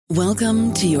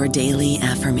Welcome to your daily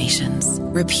affirmations.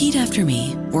 Repeat after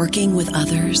me. Working with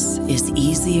others is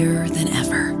easier than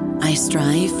ever. I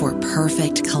strive for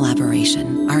perfect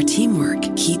collaboration. Our teamwork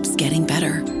keeps getting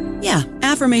better. Yeah,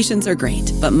 affirmations are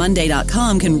great, but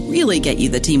Monday.com can really get you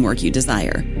the teamwork you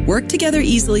desire. Work together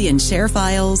easily and share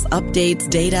files, updates,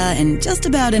 data, and just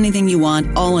about anything you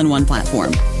want all in one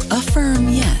platform. Affirm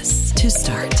yes to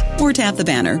start, or tap the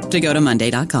banner to go to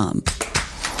Monday.com.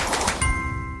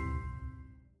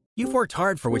 You've worked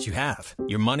hard for what you have.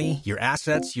 Your money, your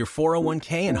assets, your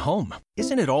 401k, and home.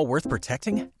 Isn't it all worth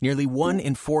protecting? Nearly 1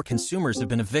 in 4 consumers have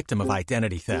been a victim of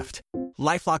identity theft.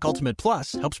 LifeLock Ultimate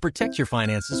Plus helps protect your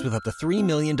finances with up to $3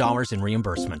 million in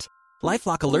reimbursement.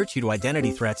 LifeLock alerts you to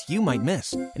identity threats you might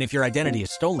miss. And if your identity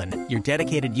is stolen, your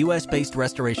dedicated U.S.-based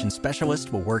restoration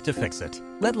specialist will work to fix it.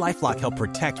 Let LifeLock help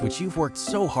protect what you've worked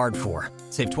so hard for.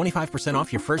 Save 25%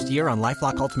 off your first year on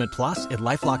LifeLock Ultimate Plus at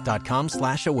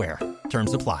LifeLock.com/aware.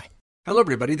 Terms apply. Hello,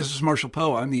 everybody. This is Marshall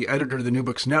Poe. I'm the editor of the New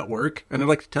Books Network, and I'd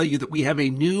like to tell you that we have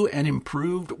a new and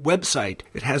improved website.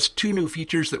 It has 2 new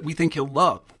features that we think you'll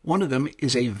love. One of them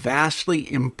is a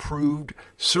vastly improved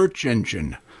search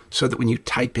engine, so that when you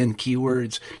type in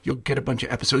keywords, you'll get a bunch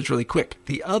of episodes really quick.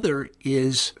 The other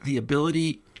is the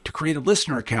ability to create a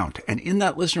listener account. And in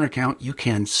that listener account, you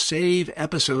can save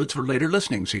episodes for later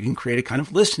listening. So you can create a kind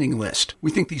of listening list. We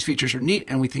think these features are neat,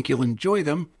 and we think you'll enjoy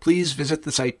them. Please visit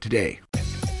the site today.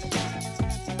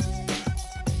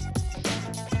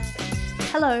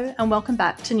 Hello and welcome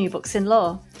back to New Books in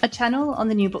Law, a channel on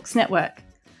the New Books Network.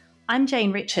 I'm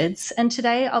Jane Richards, and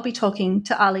today I'll be talking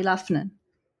to Arlie Loughnan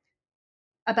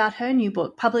about her new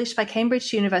book published by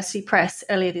Cambridge University Press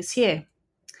earlier this year.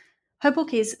 Her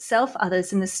book is Self,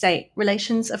 Others and the State,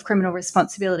 Relations of Criminal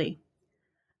Responsibility.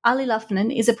 Arlie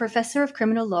Loughnan is a professor of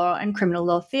criminal law and criminal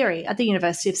law theory at the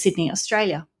University of Sydney,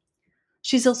 Australia.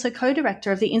 She's also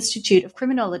co-director of the Institute of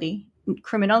Criminology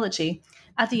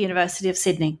at the University of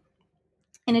Sydney.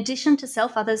 In addition to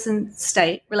Self, Others and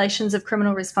State, Relations of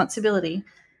Criminal Responsibility,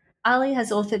 Arlie has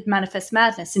authored Manifest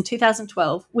Madness in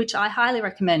 2012, which I highly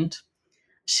recommend.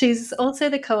 She's also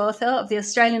the co-author of the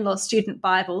Australian Law Student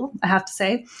Bible, I have to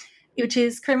say, which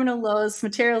is Criminal Law's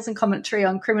Materials and Commentary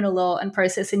on Criminal Law and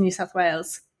Process in New South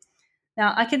Wales.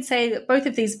 Now, I can say that both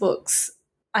of these books,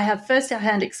 I have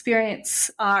first-hand experience,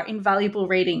 are invaluable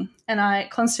reading, and I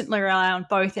constantly rely on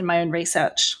both in my own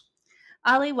research.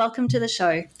 Arlie, welcome to the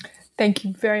show. Thank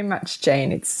you very much,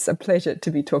 Jane. It's a pleasure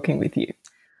to be talking with you.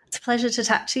 It's a pleasure to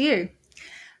chat to you.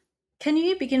 Can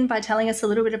you begin by telling us a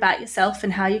little bit about yourself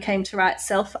and how you came to write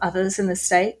Self, Others and the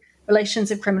State, Relations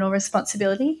of Criminal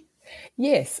Responsibility?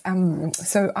 Yes.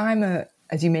 So I'm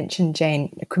as you mentioned,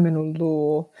 Jane, a criminal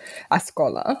law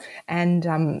scholar,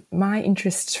 and my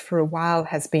interest for a while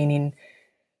has been in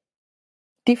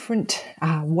different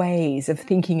ways of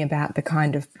thinking about the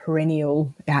kind of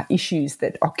perennial issues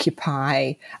that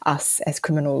occupy us as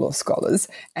criminal law scholars.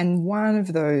 And one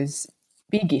of those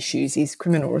big issues is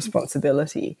criminal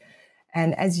responsibility.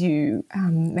 And as you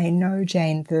may know,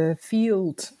 Jane, the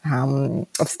field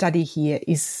of study here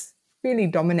is really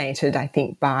dominated, I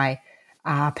think, by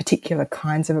particular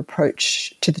kinds of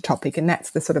approach to the topic. And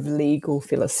that's the sort of legal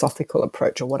philosophical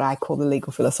approach, or what I call the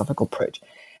legal philosophical approach.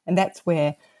 And that's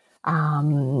where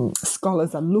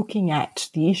scholars are looking at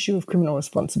the issue of criminal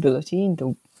responsibility,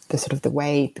 the sort of the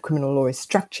way the criminal law is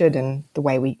structured and the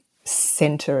way we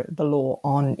centre the law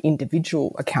on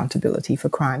individual accountability for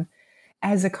crime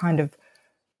as a kind of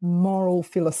moral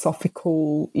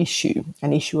philosophical issue,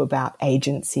 an issue about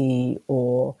agency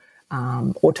or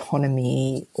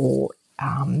autonomy or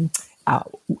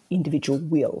individual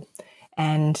will.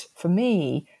 And for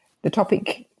me, the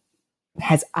topic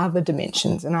has other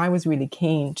dimensions, and I was really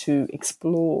keen to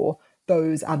explore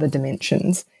those other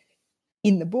dimensions.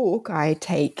 In the book, I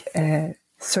take a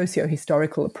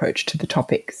socio-historical approach to the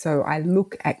topic. So I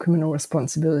look at criminal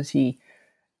responsibility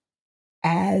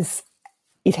as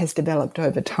it has developed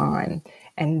over time.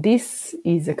 And this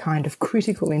is a kind of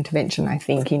critical intervention, I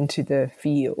think, into the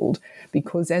field,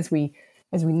 because as we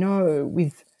know,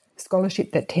 with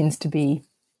scholarship that tends to be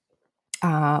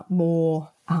more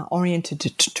oriented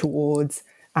towards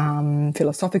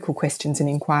philosophical questions and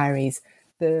inquiries,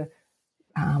 the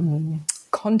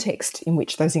context in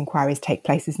which those inquiries take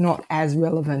place is not as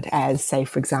relevant as, say,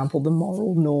 for example, the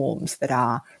moral norms that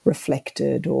are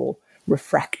reflected or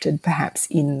refracted perhaps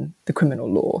in the criminal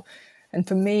law. And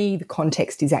for me, the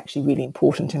context is actually really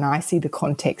important, and I see the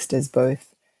context as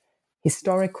both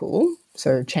historical,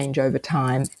 so change over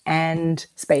time, and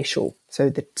spatial, so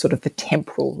the sort of the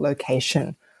temporal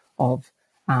location of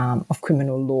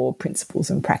criminal law principles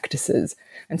and practices.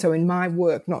 And so in my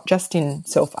work, not just in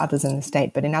Self, Others and the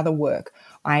State, but in other work,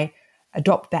 I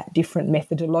adopt that different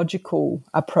methodological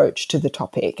approach to the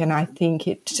topic. And I think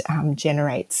it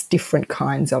generates different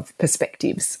kinds of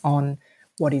perspectives on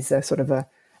what is a sort of a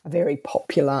very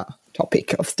popular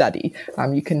topic of study.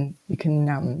 You can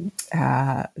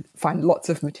find lots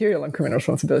of material on criminal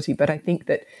responsibility, but I think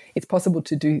that it's possible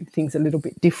to do things a little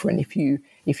bit different if you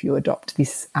adopt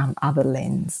this other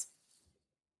lens.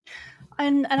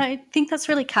 And I think that's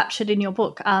really captured in your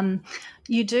book.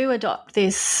 You do adopt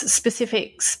this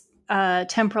specific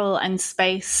temporal and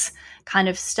space kind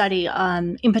of study,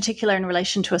 in particular in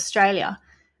relation to Australia.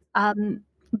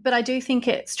 But I do think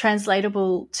it's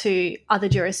translatable to other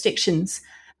jurisdictions.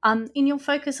 In your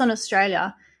focus on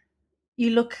Australia,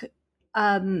 you look.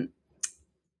 There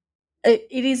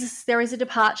is a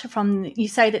departure from. You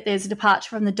say that there's a departure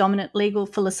from the dominant legal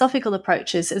philosophical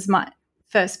approaches, as might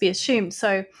first be assumed.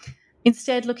 So,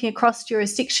 instead, looking across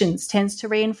jurisdictions tends to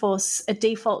reinforce a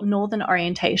default northern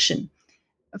orientation.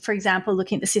 For example,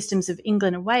 looking at the systems of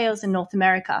England and Wales and North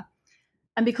America.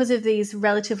 And because of these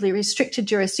relatively restricted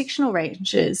jurisdictional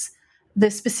ranges,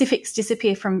 the specifics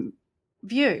disappear from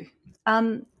view.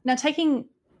 Now, taking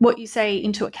what you say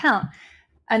into account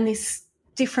and this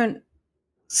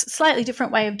slightly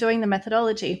different way of doing the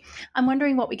methodology, I'm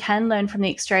wondering what we can learn from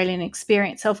the Australian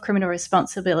experience of criminal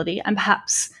responsibility and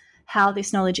perhaps how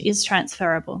this knowledge is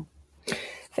transferable.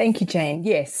 Thank you, Jane.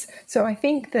 Yes. So I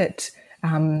think that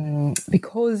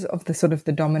because of the sort of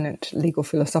the dominant legal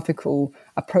philosophical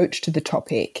approach to the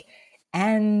topic,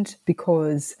 and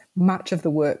because much of the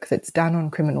work that's done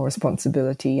on criminal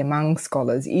responsibility among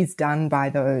scholars is done by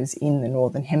those in the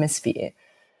Northern Hemisphere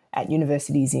at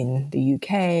universities in the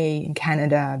UK, in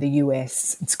Canada, the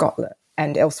US, and Scotland,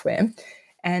 and elsewhere.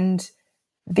 And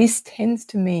this tends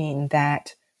to mean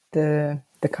that the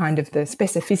kind of the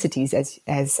specificities,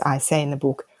 as I say in the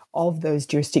book, of those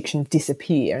jurisdictions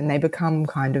disappear, and they become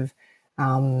kind of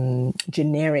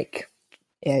generic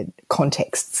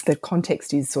contexts. The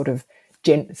context is sort of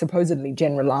supposedly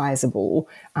generalizable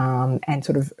and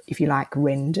sort of, if you like,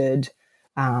 rendered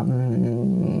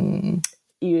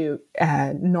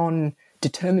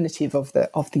non-determinative of the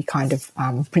kind of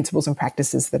principles and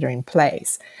practices that are in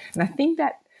place. And I think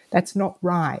that that's not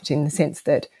right, in the sense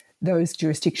that those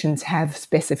jurisdictions have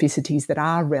specificities that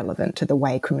are relevant to the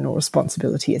way criminal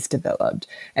responsibility is developed.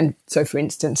 And so, for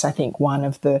instance, I think one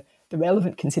of the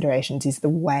relevant considerations is the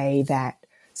way that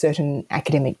certain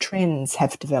academic trends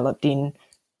have developed in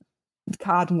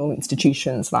cardinal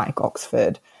institutions like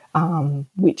Oxford,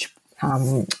 which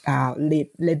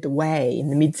led the way in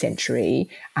the mid-century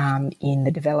in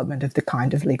the development of the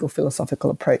kind of legal philosophical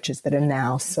approaches that are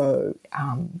now so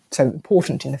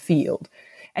important in the field.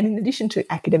 And in addition to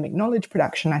academic knowledge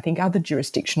production, I think other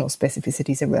jurisdictional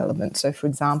specificities are relevant. So, for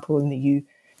example, in the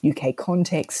UK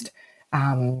context,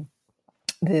 the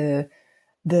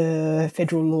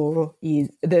federal law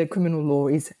the criminal law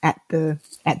is at the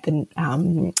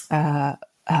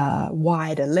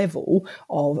wider level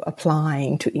of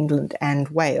applying to England and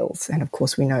Wales. And of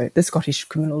course, we know the Scottish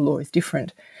criminal law is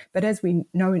different. But as we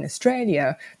know in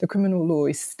Australia, the criminal law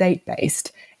is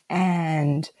state-based,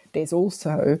 and there's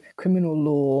also criminal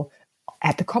law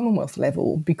at the Commonwealth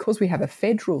level. Because we have a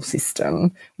federal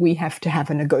system, we have to have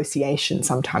a negotiation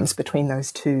sometimes between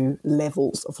those two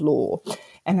levels of law.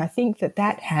 And I think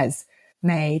that has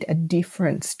made a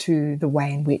difference to the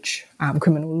way in which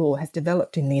criminal law has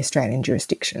developed in the Australian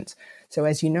jurisdictions. So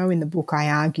as you know in the book, I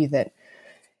argue that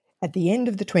at the end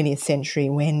of the 20th century,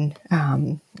 when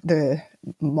the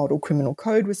model criminal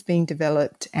code was being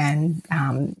developed and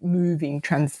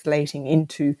translating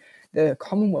into the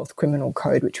Commonwealth criminal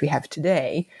code, which we have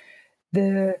today,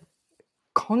 the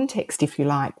context, if you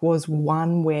like, was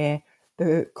one where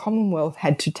the Commonwealth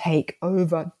had to take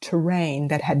over terrain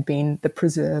that had been the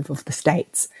preserve of the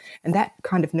states. And that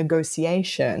kind of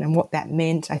negotiation and what that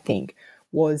meant, I think,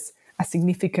 was a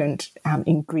significant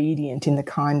ingredient in the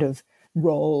kind of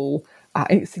role,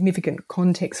 a significant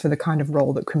context for the kind of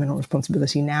role that criminal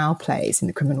responsibility now plays in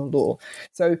the criminal law.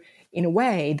 So in a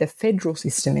way, the federal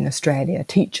system in Australia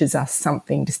teaches us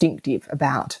something distinctive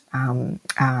about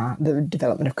the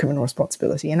development of criminal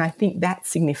responsibility. And I think that's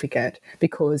significant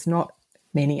because not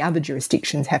many other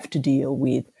jurisdictions have to deal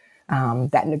with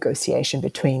that negotiation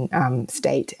between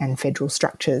state and federal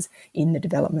structures in the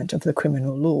development of the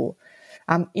criminal law.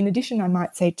 In addition, I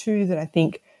might say too that I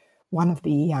think one of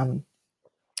the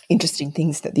interesting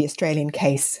things that the Australian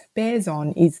case bears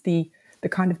on is the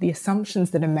kind of the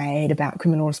assumptions that are made about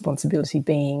criminal responsibility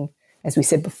being, as we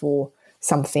said before,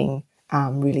 something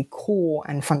really core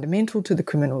and fundamental to the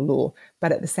criminal law,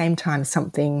 but at the same time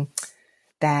something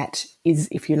that is,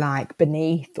 if you like,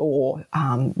 beneath or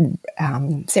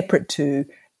separate to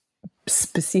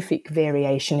specific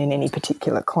variation in any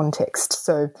particular context.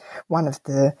 So one of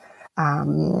the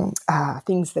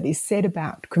things that is said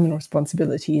about criminal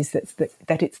responsibility is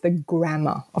that it's the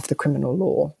grammar of the criminal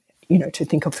law, to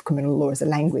think of the criminal law as a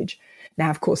language. Now,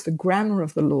 of course, the grammar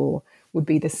of the law would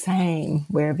be the same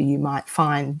wherever you might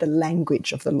find the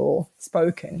language of the law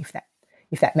spoken,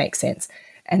 if that makes sense.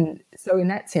 And so in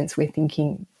that sense, we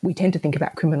tend to think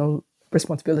about criminal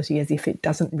responsibility as if it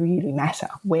doesn't really matter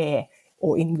where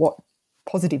or in what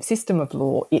positive system of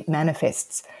law it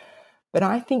manifests. But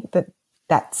I think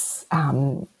that's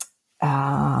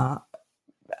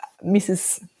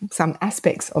misses some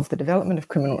aspects of the development of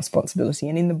criminal responsibility.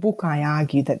 And in the book, I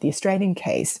argue that the Australian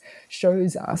case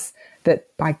shows us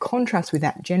that, by contrast with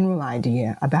that general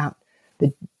idea about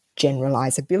the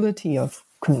generalisability of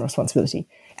criminal responsibility,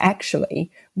 actually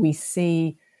we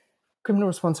see criminal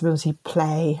responsibility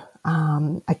play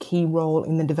a key role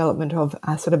in the development of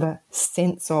a sort of a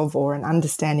sense of or an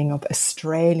understanding of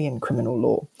Australian criminal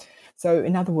law. So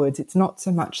in other words, it's not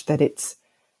so much that it's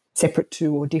separate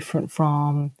to or different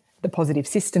from the positive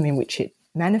system in which it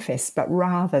manifests, but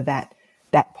rather that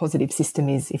positive system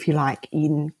is, if you like,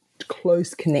 in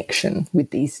close connection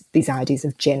with these ideas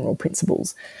of general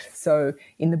principles. So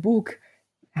in the book,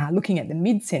 looking at the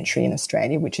mid-century in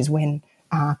Australia, which is when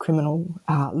criminal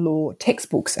law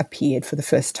textbooks appeared for the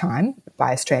first time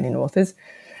by Australian authors,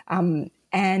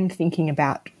 and thinking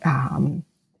about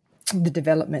the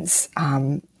developments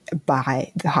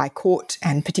by the High Court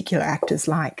and particular actors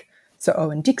like Sir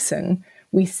Owen Dixon,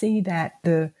 we see that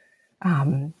the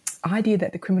idea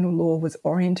that the criminal law was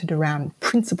oriented around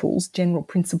principles, general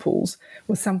principles,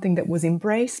 was something that was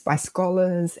embraced by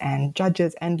scholars and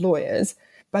judges and lawyers,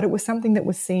 but it was something that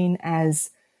was seen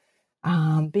as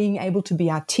being able to be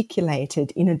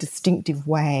articulated in a distinctive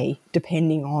way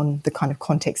depending on the kind of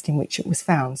context in which it was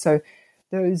found. So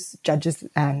those judges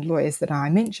and lawyers that I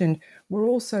mentioned were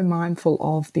also mindful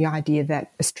of the idea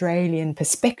that Australian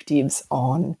perspectives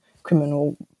on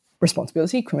criminal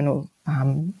responsibility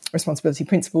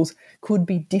principles could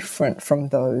be different from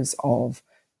those of,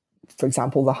 for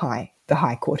example, the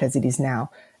High Court as it is now,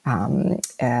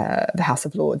 the House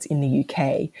of Lords in the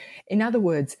UK. In other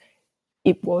words,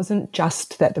 it wasn't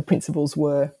just that the principles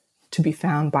were to be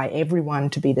found by everyone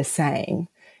to be the same.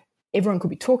 Everyone could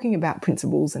be talking about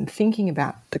principles and thinking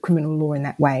about the criminal law in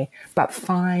that way, but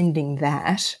finding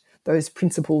that those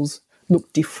principles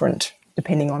look different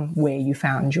depending on where you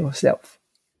found yourself.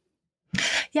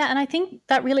 Yeah, and I think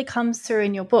that really comes through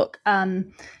in your book.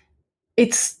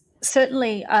 It's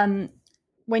certainly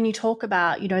when you talk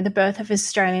about, the birth of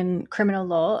Australian criminal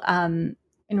law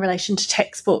in relation to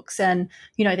textbooks and,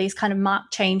 these kind of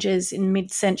marked changes in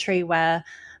mid-century where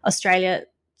Australia,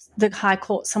 the High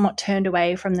Court somewhat turned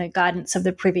away from the guidance of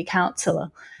the Privy Council.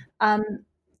 And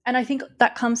I think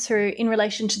that comes through in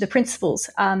relation to the principles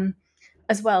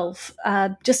as well.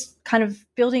 Just kind of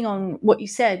building on what you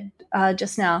said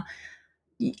just now,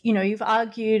 you've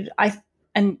argued,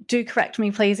 and do correct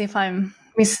me please if I'm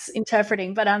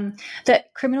misinterpreting, but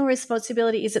that criminal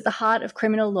responsibility is at the heart of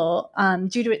criminal law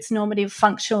due to its normative,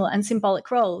 functional and symbolic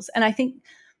roles. And I think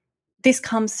this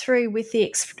comes through with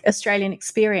the Australian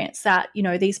experience that,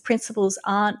 these principles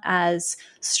aren't as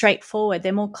straightforward.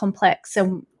 They're more complex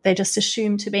and they're just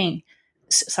assumed to be.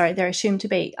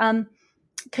 Can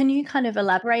you kind of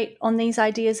elaborate on these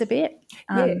ideas a bit?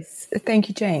 Yes, thank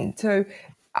you, Jane. So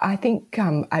I think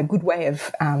a good way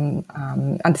of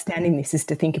understanding this is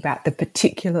to think about the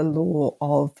particular law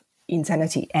of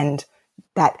insanity, and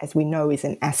that, as we know, is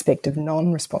an aspect of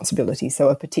non-responsibility, so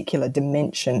a particular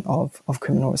dimension of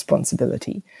criminal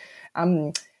responsibility.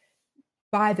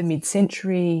 By the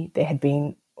mid-century,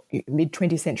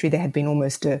 mid-20th century, there had been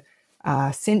almost a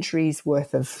centuries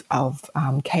worth of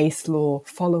case law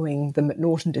following the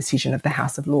M'Naghten decision of the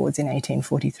House of Lords in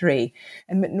 1843.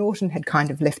 And M'Naghten had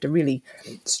kind of left a really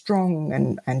strong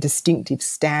and distinctive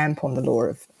stamp on the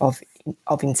law of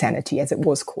insanity, as it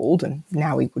was called, and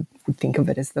now we would think of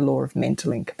it as the law of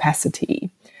mental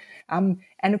incapacity. And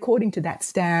according to that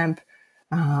stamp,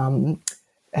 the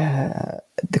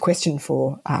question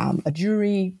for a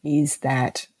jury is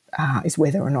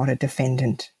whether or not a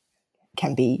defendant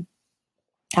can be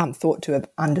thought to have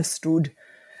understood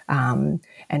and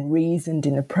reasoned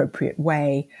in an appropriate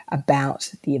way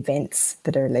about the events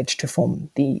that are alleged to form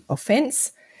the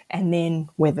offence, and then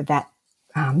whether that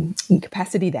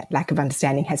incapacity, that lack of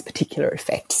understanding, has particular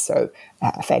effects. So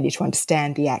a failure to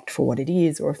understand the act for what it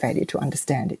is, or a failure to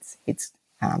understand its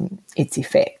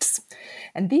effects.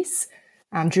 And this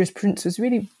jurisprudence was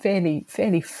really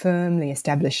fairly firmly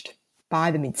established by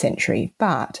the mid-century,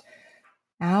 but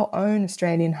our own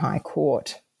Australian High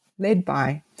Court led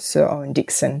by Sir Owen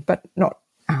Dixon, but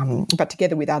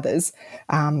together with others,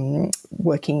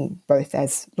 working both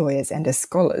as lawyers and as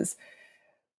scholars,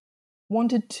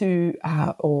 wanted to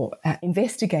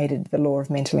investigated the law of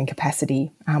mental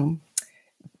incapacity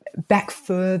back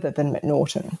further than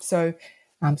Macnaghten. So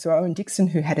Owen Dixon,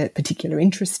 who had a particular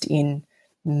interest in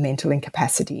mental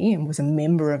incapacity and was a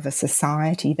member of a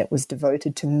society that was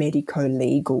devoted to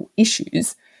medico-legal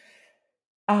issues,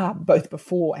 both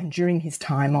before and during his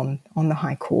time on the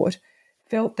High Court,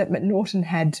 felt that Macnaghten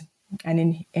had, and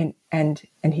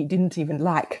he didn't even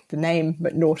like the name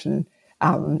Macnaghten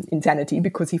insanity,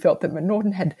 because he felt that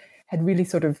Macnaghten had really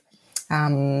sort of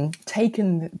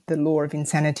taken the law of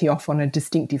insanity off on a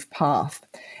distinctive path,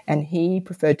 and he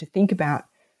preferred to think about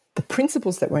the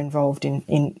principles that were involved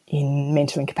in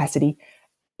mental incapacity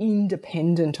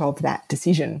independent of that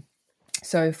decision.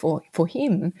 So for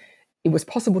him, it was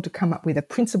possible to come up with a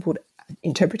principled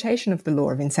interpretation of the law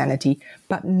of insanity,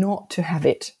 but not to have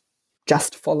it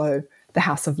just follow the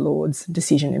House of Lords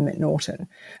decision in Macnaghten.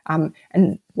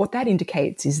 And what that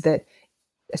indicates is that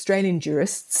Australian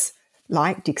jurists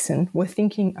like Dixon were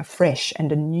thinking afresh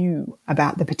and anew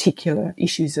about the particular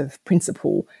issues of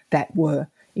principle that were,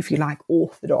 if you like,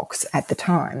 orthodox at the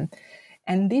time.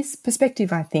 And this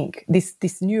perspective, I think,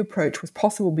 this new approach was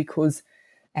possible because,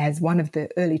 as one of the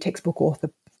early textbook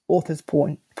authors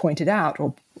pointed out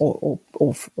or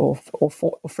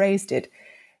phrased it,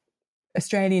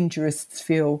 Australian jurists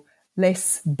feel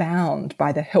less bound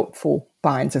by the helpful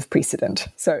binds of precedent.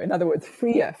 So, in other words,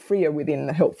 freer within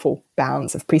the helpful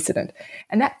bounds of precedent.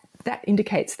 And that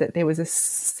indicates that there was a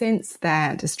sense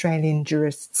that Australian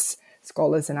jurists,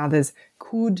 scholars and others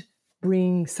could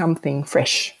bring something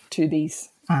fresh to these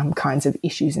kinds of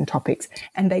issues and topics.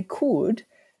 And they could,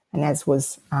 and as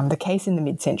was the case in the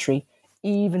mid-century,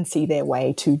 even see their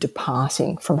way to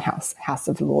departing from House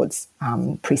of Lords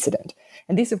precedent.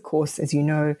 And this, of course, as you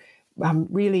know,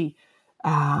 really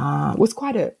was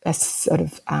quite a sort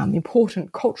of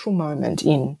important cultural moment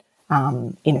in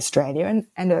Australia,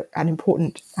 and an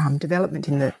important development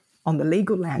on the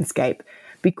legal landscape,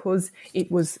 because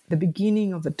it was the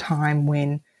beginning of a time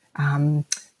when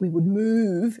we would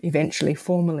move eventually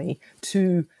formally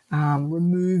to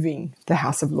removing the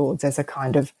House of Lords as a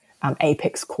kind of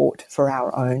apex court for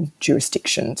our own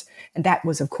jurisdictions. And that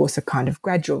was, of course, a kind of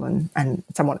gradual and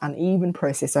somewhat uneven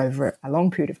process over a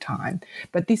long period of time.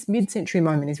 But this mid-century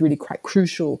moment is really quite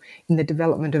crucial in the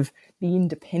development of the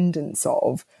independence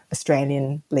of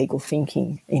Australian legal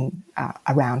thinking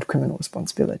around criminal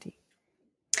responsibility.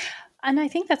 And I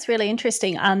think that's really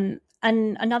interesting. And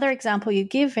another example you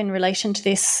give in relation to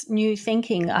this new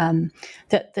thinking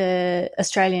that the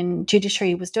Australian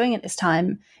judiciary was doing at this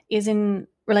time is in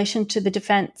relation to the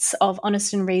defence of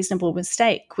honest and reasonable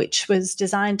mistake, which was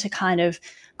designed to kind of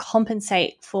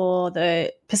compensate for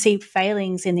the perceived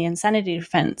failings in the insanity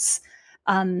defence.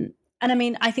 And I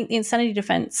mean, I think the insanity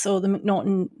defence, or the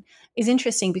Macnaghten, is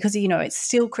interesting because, you know, it's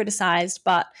still criticised,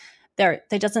 but there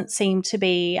doesn't seem to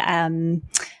be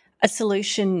a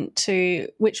solution to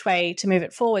which way to move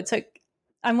it forward. So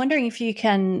I'm wondering if you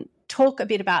can talk a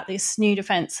bit about this new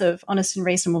defence of honest and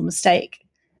reasonable mistake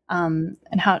and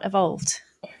how it evolved.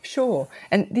 Sure.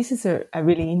 And this is a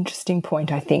really interesting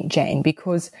point, I think, Jane,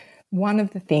 because one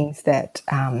of the things that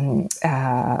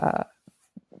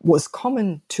was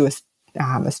common to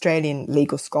Australian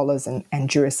legal scholars and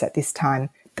jurists at this time,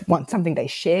 something they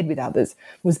shared with others,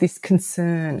 was this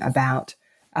concern about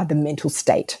the mental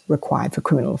state required for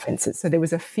criminal offences. So there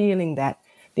was a feeling that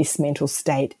this mental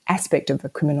state aspect of a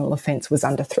criminal offence was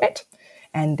under threat,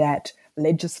 and that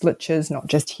legislatures, not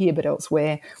just here but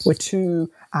elsewhere, were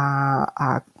too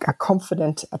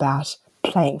confident about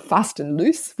playing fast and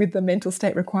loose with the mental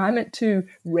state requirement, too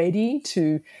ready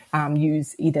to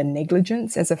use either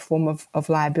negligence as a form of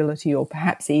liability, or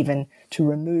perhaps even to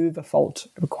remove a fault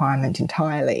requirement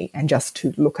entirely and just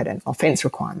to look at an offence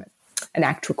requirement, an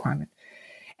act requirement.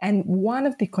 And one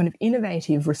of the kind of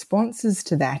innovative responses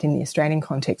to that in the Australian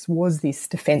context was this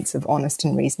defence of honest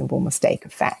and reasonable mistake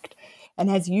of fact. And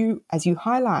as you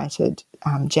highlighted,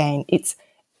 Jane, it's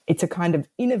a kind of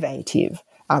innovative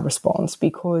response,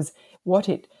 because what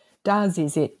it does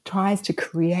is it tries to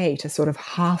create a sort of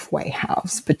halfway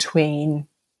house between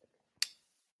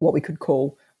what we could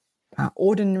call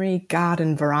ordinary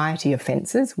garden variety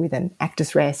offences with an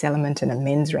actus reus element and a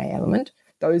mens rea element,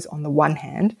 those on the one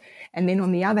hand, and then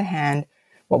on the other hand,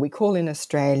 what we call in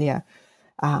Australia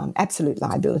absolute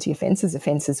liability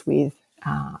offences with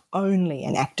only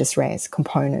an actus reus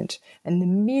component. And the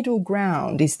middle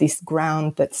ground is this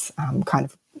ground that's kind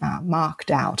of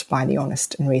marked out by the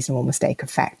honest and reasonable mistake of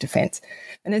fact defence.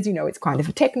 And as you know, it's kind of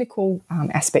a technical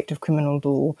aspect of criminal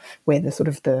law where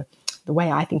the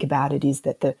way I think about it is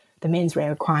that the mens rea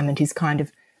requirement is kind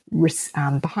of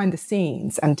behind the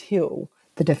scenes until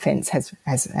the defence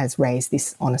has raised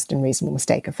this honest and reasonable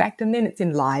mistake of fact, and then it's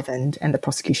enlivened and the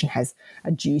prosecution has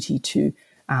a duty to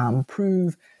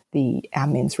prove the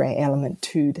mens rea element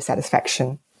to the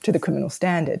satisfaction to the criminal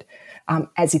standard,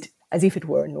 as if it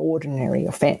were an ordinary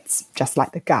offence, just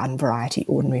like the garden variety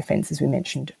ordinary offences we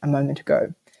mentioned a moment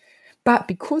ago. But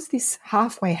because this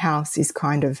halfway house is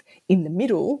kind of in the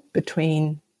middle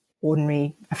between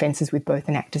ordinary offences with both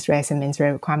an actus reus and mens rea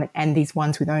requirement and these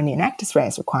ones with only an actus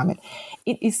reus requirement,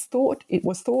 it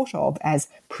was thought of as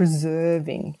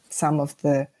preserving some of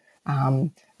the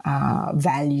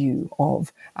value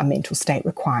of a mental state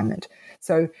requirement.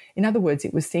 So, in other words,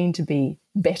 it was seen to be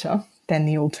better than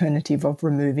the alternative of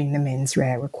removing the mens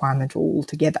rea requirement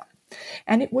altogether.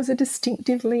 And it was a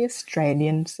distinctively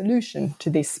Australian solution to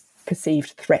this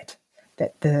perceived threat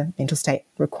that the mental state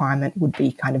requirement would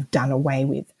be kind of done away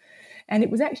with. And it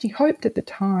was actually hoped at the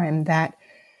time that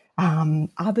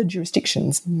other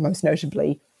jurisdictions, most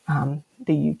notably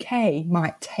the UK,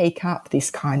 might take up this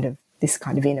kind of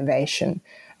innovation.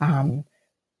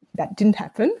 That didn't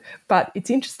happen, but it's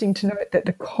interesting to note that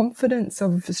the confidence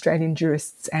of Australian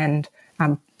jurists and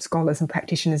scholars and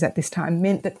practitioners at this time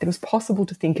meant that it was possible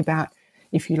to think about,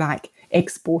 if you like,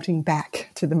 exporting back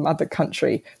to the mother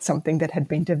country something that had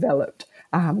been developed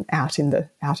out in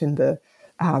the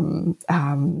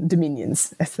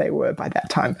dominions, as they were by that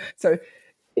time. So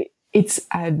it's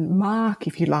a mark,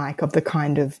 if you like, of the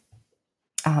kind of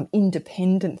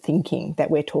independent thinking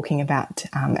that we're talking about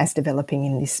as developing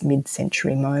in this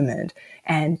mid-century moment.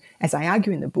 And as I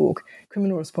argue in the book,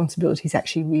 criminal responsibility is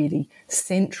actually really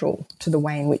central to the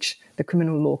way in which the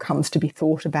criminal law comes to be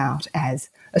thought about as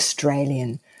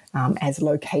Australian, as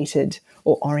located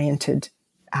or oriented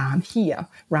here,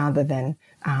 rather than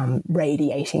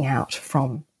radiating out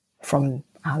from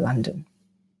London.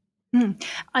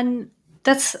 And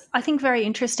that's, I think, very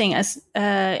interesting as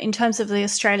in terms of the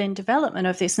Australian development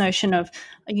of this notion of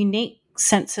a unique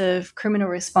sense of criminal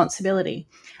responsibility,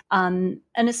 and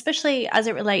especially as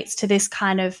it relates to this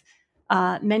kind of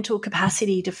mental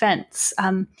capacity defence.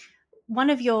 One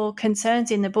of your concerns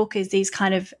in the book is these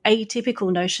kind of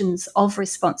atypical notions of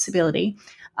responsibility,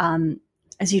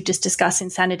 as you've just discussed,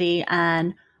 insanity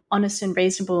and honest and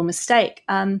reasonable mistake.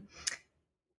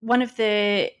 One of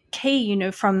the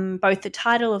key, from both the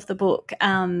title of the book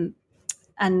and,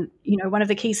 one of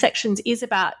the key sections is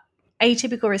about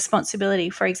atypical responsibility.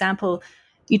 For example,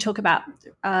 you talk about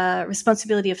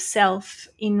responsibility of self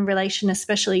in relation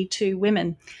especially to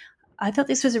women. I thought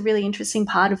this was a really interesting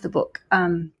part of the book.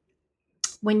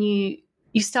 When you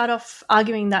start off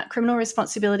arguing that criminal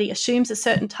responsibility assumes a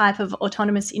certain type of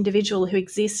autonomous individual who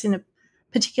exists in a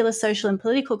particular social and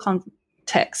political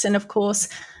context. And, of course,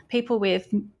 people with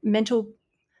mental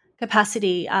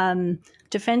capacity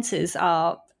defences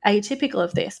are atypical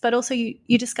of this. But also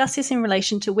you discuss this in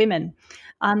relation to women.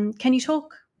 Can you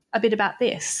talk a bit about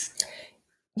this?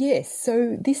 Yes,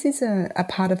 so this is a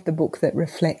part of the book that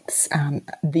reflects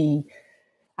the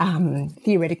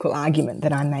theoretical argument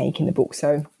that I make in the book.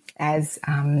 So as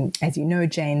you know,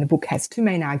 Jane, the book has two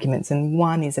main arguments, and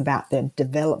one is about the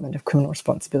development of criminal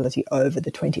responsibility over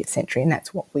the 20th century, and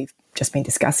that's what we've just been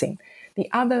discussing. The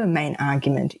other main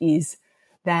argument is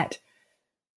that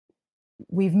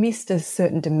we've missed a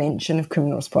certain dimension of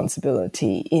criminal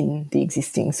responsibility in the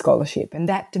existing scholarship, and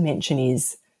that dimension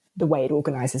is the way it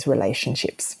organises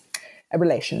relations.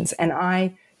 And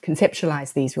I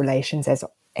conceptualise these relations as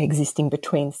existing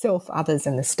between self, others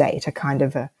and the state, a kind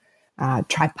of a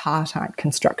tripartite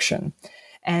construction.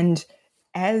 And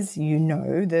as you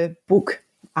know, the book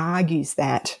argues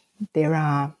that there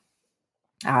are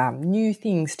new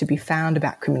things to be found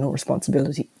about criminal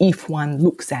responsibility if one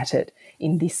looks at it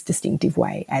in this distinctive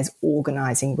way as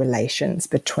organising relations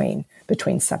between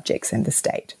subjects and the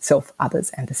state, self, others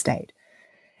and the state.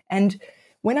 And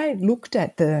when I looked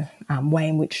at the way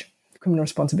in which criminal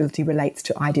responsibility relates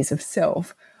to ideas of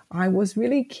self, I was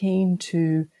really keen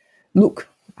to look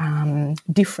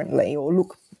differently, or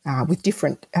look with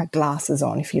different glasses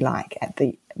on, if you like, at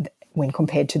when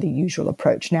compared to the usual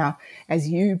approach. Now, as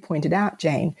you pointed out,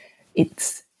 Jane,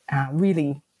 it's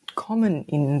really common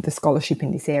in the scholarship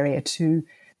in this area to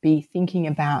be thinking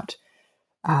about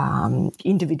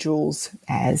individuals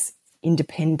as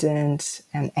independent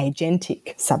and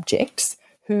agentic subjects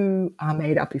who are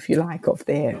made up, if you like, of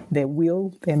their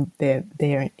will,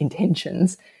 their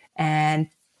intentions, and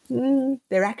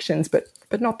their actions, but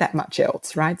not that much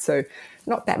else, right? So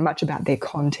not that much about their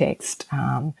context,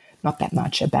 not that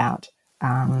much about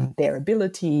their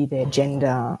ability, their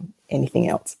gender, anything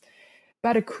else.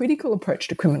 But a critical approach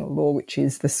to criminal law, which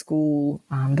is the school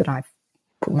that I've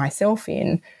put myself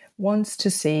in, wants to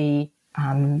see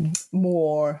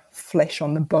more flesh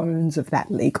on the bones of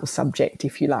that legal subject,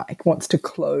 if you like, wants to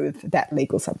clothe that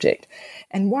legal subject.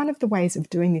 And one of the ways of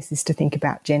doing this is to think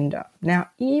about gender. Now,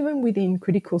 even within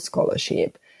critical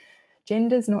scholarship,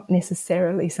 gender is not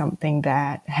necessarily something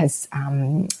that has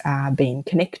been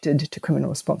connected to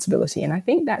criminal responsibility. And I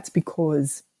think that's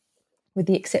because, with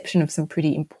the exception of some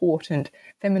pretty important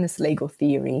feminist legal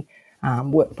theory,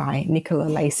 work by Nicola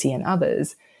Lacey and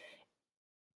others,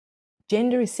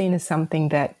 gender is seen as something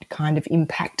that kind of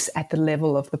impacts at the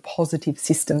level of the positive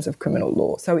systems of criminal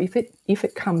law. So if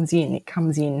it comes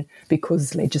in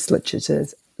because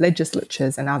legislatures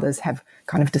and others have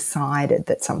kind of decided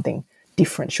that something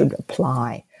different should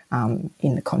apply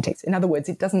in the context. In other words,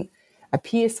 it doesn't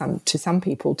appear to some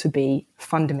people to be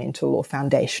fundamental or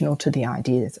foundational to the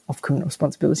ideas of criminal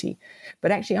responsibility.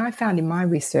 But actually, I found in my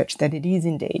research that it is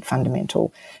indeed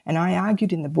fundamental. And I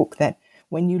argued in the book that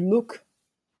when you look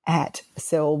at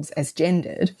selves as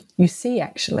gendered, you see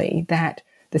actually that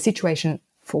the situation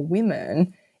for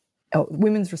women's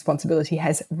responsibility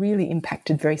has really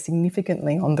impacted very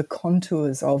significantly on the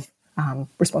contours of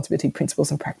responsibility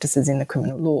principles and practices in the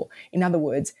criminal law. In other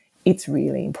words, it's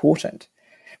really important.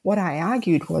 What I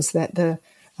argued was that the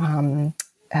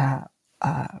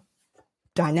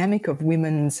dynamic of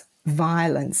women's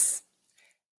violence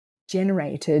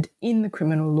generated in the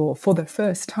criminal law for the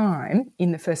first time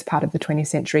in the first part of the 20th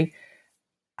century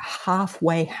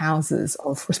halfway houses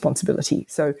of responsibility.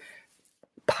 So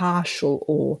partial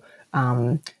or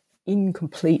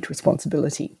incomplete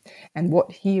responsibility. And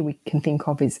what here we can think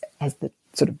of is as the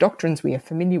sort of doctrines we are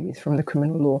familiar with from the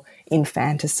criminal law,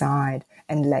 infanticide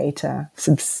and later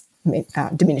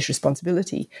diminished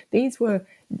responsibility. These were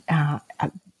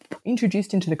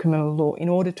introduced into the criminal law in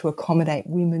order to accommodate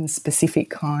women's specific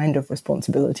kind of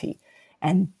responsibility.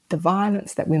 And the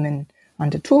violence that women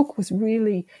undertook was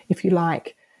really, if you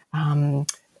like,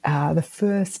 the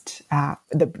first,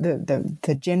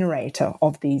 the generator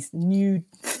of these new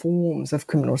forms of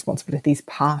criminal responsibility, these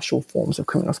partial forms of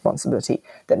criminal responsibility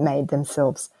that made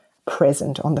themselves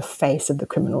present on the face of the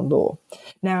criminal law.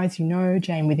 Now, as you know,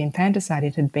 Jane, with infanticide,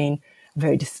 it had been a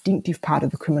very distinctive part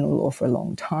of the criminal law for a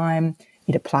long time.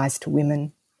 It applies to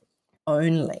women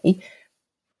only.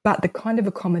 But the kind of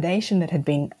accommodation that had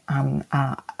been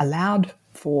allowed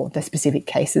for the specific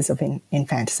cases of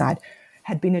infanticide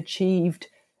had been achieved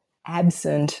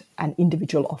absent an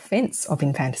individual offence of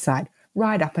infanticide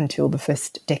right up until the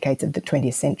first decades of the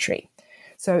 20th century.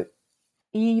 So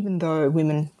even though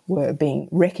women were being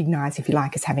recognised, if you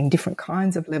like, as having different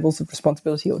kinds of levels of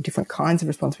responsibility or different kinds of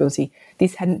responsibility,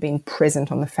 this hadn't been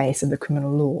present on the face of the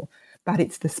criminal law. But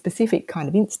it's the specific kind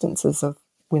of instances of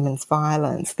women's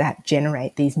violence that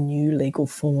generate these new legal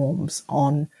forms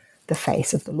on the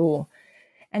face of the law.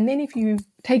 And then if you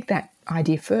take that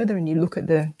idea further and you look at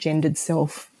the gendered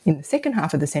self in the second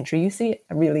half of the century, you see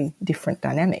a really different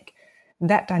dynamic.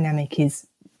 That dynamic is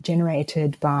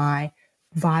generated by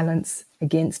violence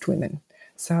against women.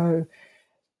 So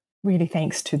really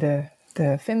thanks to the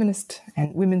feminist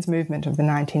and women's movement of the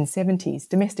 1970s,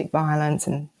 domestic violence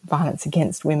and violence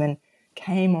against women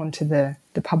came onto the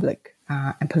public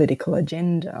and political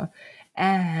agenda.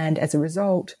 And as a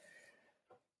result,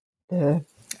 the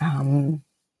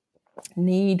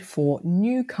need for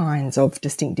new kinds of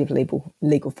distinctive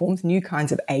legal forms, new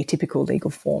kinds of atypical legal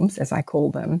forms, as I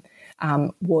call them,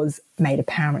 was made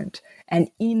apparent. And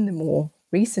in the more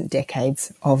recent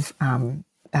decades of the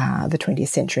 20th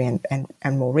century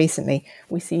and more recently,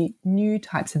 we see new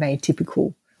types of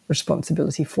atypical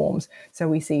responsibility forms. So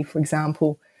we see, for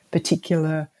example,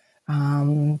 particular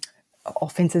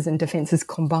offences and defences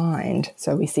combined.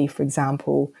 So we see, for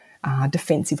example,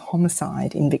 defensive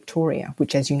homicide in Victoria,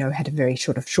 which, as you know, had a very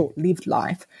short-lived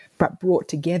life, but brought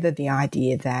together the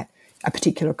idea that a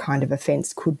particular kind of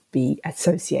offence could be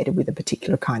associated with a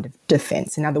particular kind of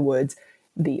defence. In other words,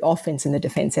 the offence and the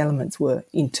defence elements were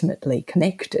intimately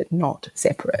connected, not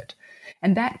separate.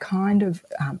 And that kind of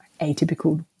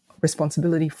atypical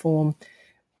responsibility form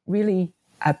really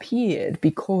appeared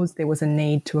because there was a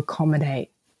need to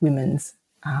accommodate women's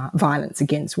violence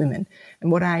against women.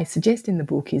 And what I suggest in the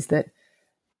book is that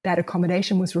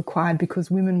accommodation was required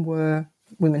because women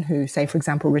who, say, for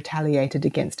example, retaliated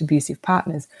against abusive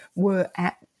partners were,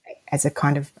 as a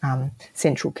kind of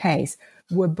central case,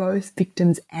 were both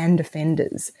victims and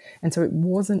offenders. And so it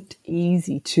wasn't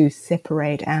easy to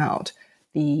separate out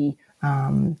the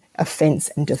offence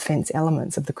and defence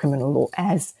elements of the criminal law,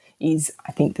 as is,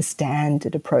 I think, the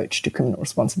standard approach to criminal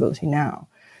responsibility now.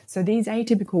 So these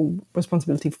atypical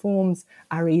responsibility forms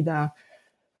are either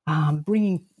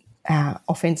bringing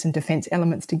offence and defence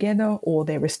elements together, or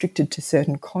they're restricted to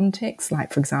certain contexts,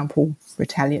 like, for example,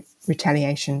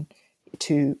 retaliation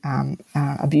to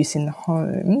abuse in the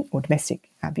home or domestic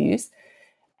abuse,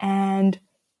 and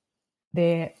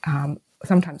they're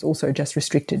sometimes also just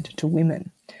restricted to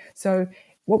women. So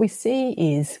what we see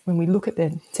is, when we look at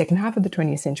the second half of the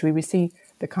 20th century, we see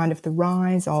the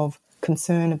rise of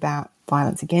concern about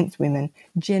violence against women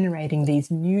generating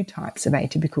these new types of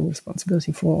atypical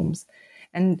responsibility forms.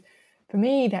 And for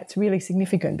me, that's really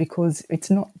significant, because it's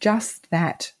not just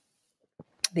that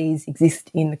these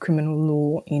exist in the criminal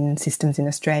law in systems in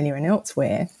Australia and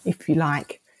elsewhere, if you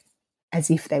like, as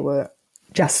if they were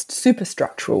just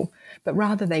superstructural, but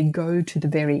rather they go to the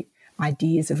very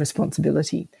ideas of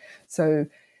responsibility. So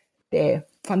they're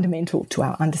fundamental to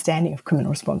our understanding of criminal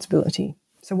responsibility.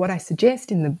 So what I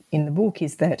suggest in the book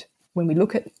is that when we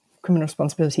look at criminal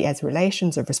responsibility as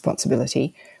relations of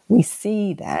responsibility, we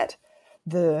see that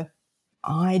the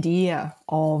idea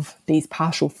of these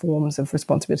partial forms of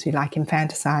responsibility, like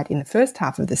infanticide in the first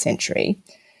half of the century,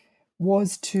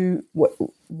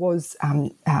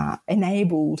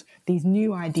 enabled these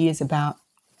new ideas about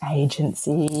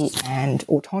agency and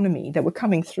autonomy that were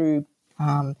coming through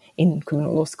in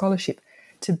criminal law scholarship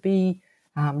to be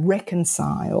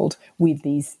reconciled with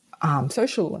these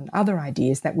social and other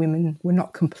ideas that women were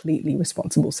not completely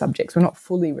responsible subjects, were not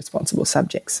fully responsible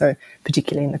subjects. So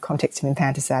particularly in the context of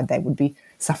infanticide, they would be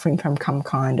suffering from some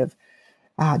kind of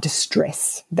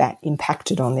distress that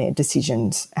impacted on their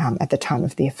decisions at the time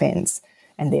of the offence,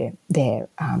 and their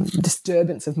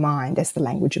disturbance of mind, as the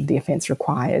language of the offence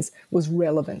requires, was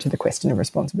relevant to the question of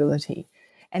responsibility.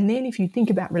 And then if you think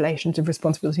about relations of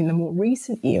responsibility in the more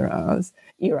recent era,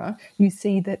 you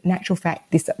see that in actual fact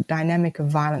this dynamic of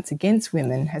violence against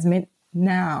women has meant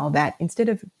now that instead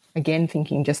of, again,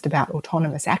 thinking just about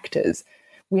autonomous actors,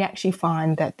 we actually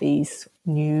find that these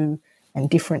new and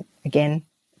different, again,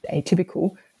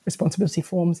 atypical responsibility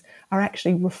forms are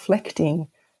actually reflecting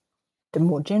the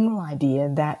more general idea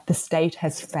that the state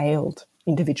has failed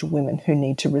individual women who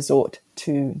need to resort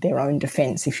to their own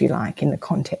defence, if you like, in the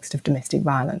context of domestic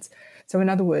violence. So in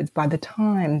other words, by the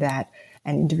time that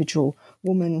an individual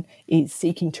woman is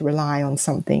seeking to rely on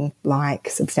something like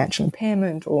substantial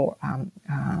impairment or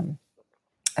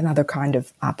another kind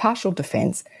of partial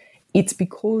defence, it's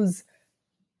because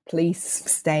police,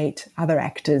 state, other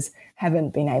actors haven't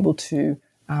been able to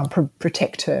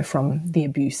protect her from the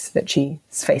abuse that she's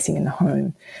facing in the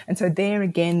home. And so there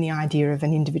again, the idea of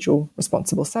an individual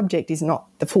responsible subject is not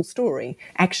the full story.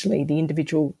 Actually, the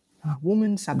individual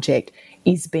woman subject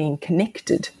is being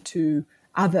connected to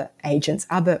other agents,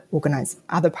 other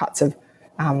parts of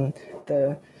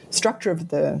the structure of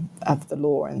the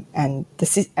law and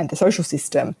the social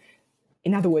system.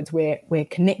 In other words, we're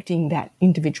connecting that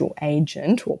individual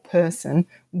agent or person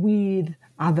with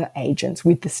other agents,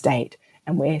 with the state,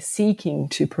 and we're seeking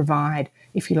to provide,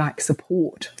 if you like,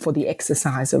 support for the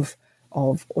exercise of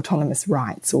autonomous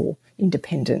rights or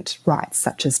independent rights,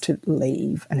 such as to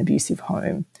leave an abusive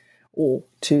home or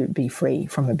to be free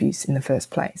from abuse in the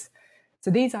first place. So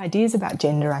these ideas about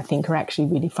gender, I think, are actually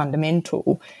really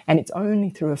fundamental, and it's only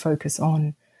through a focus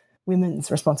on women's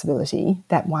responsibility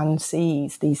that one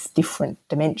sees these different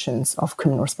dimensions of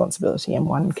criminal responsibility, and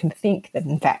one can think that,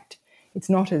 in fact, it's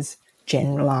not as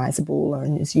generalisable or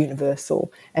as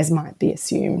universal as might be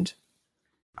assumed.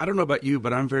 I don't know about you,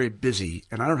 but I'm very busy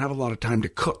and I don't have a lot of time to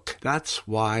cook. That's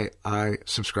why I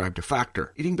subscribe to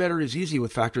Factor. Eating better is easy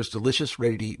with Factor's delicious,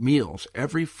 ready-to-eat meals.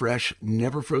 Every fresh,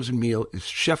 never frozen meal is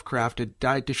chef-crafted,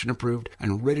 dietitian approved,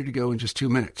 and ready to go in just 2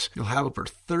 minutes. You'll have over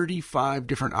 35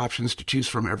 different options to choose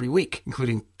from every week,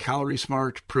 including Calorie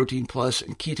Smart, Protein Plus,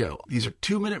 and Keto. These are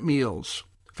 2-minute meals.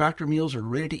 Factor meals are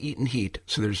ready to eat and heat,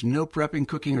 so there's no prepping,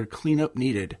 cooking, or cleanup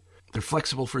needed. They're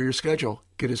flexible for your schedule.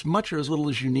 Get as much or as little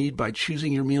as you need by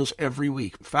choosing your meals every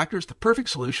week. Factor is the perfect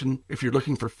solution if you're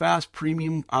looking for fast,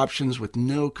 premium options with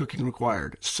no cooking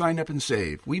required. Sign up and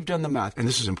save. We've done the math, and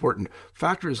this is important.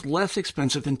 Factor is less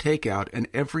expensive than takeout, and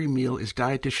every meal is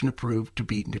dietitian approved to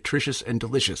be nutritious and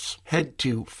delicious. Head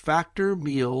to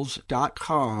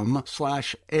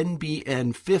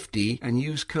factormeals.com/NBN50 and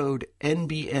use code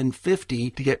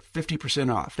NBN50 to get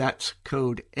 50% off. That's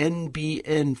code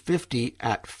NBN50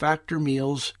 at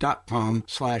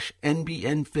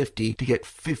factormeals.com/NBN50 to get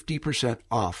 50%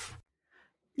 off.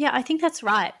 Yeah, I think that's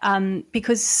right,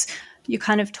 because you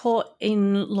kind of taught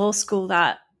in law school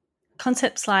that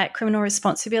concepts like criminal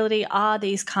responsibility are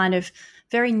these kind of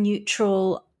very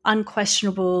neutral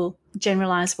unquestionable,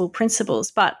 generalizable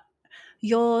principles. But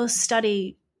your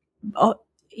study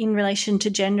in relation to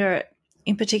gender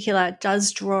in particular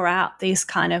does draw out these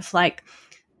kind of like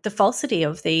the falsity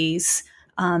of these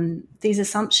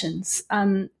assumptions.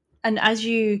 And as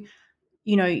you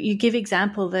give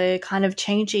example, the kind of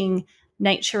changing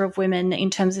nature of women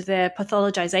in terms of their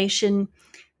pathologization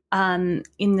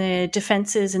in the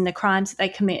defenses and the crimes that they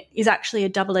commit is actually a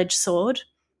double-edged sword.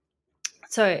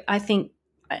 So I think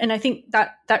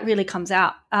that really comes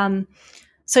out.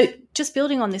 So just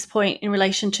building on this point in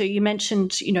relation to, you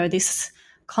mentioned, this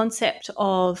concept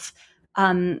of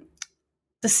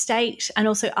the state and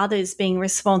also others being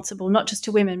responsible, not just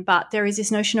to women, but there is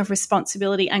this notion of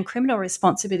responsibility and criminal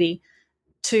responsibility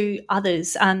to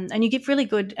others. And you give really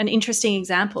good and interesting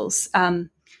examples.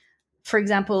 For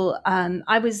example,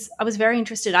 I was very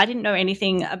interested. I didn't know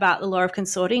anything about the law of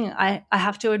consorting. I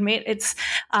have to admit,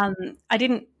 I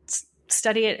didn't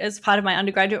study it as part of my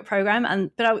undergraduate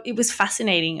program, but it was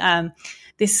fascinating.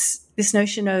 This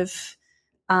notion of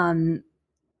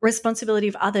responsibility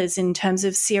of others in terms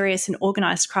of serious and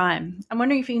organised crime. I'm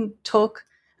wondering if you can talk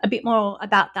a bit more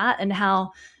about that and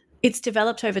how it's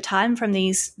developed over time from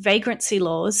these vagrancy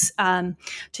laws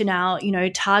to now,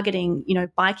 targeting,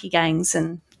 bikie gangs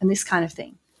and this kind of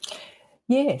thing.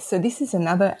 Yeah, so this is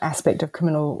another aspect of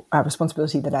criminal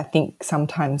responsibility that I think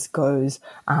sometimes goes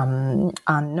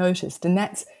unnoticed, and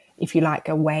that's, if you like,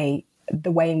 the way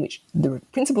in which the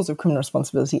principles of criminal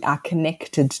responsibility are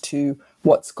connected to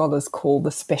what scholars call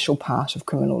the special part of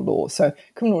criminal law. So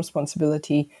criminal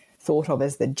responsibility, thought of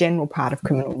as the general part of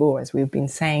criminal law, as we've been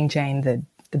saying, Jane, the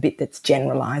bit that's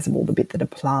generalisable, the bit that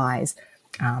applies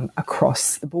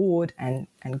across the board and,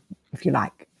 if you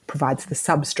like, provides the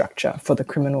substructure for the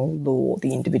criminal law,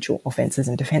 the individual offences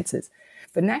and defences.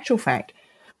 But in actual fact,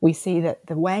 we see that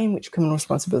the way in which criminal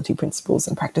responsibility principles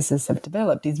and practices have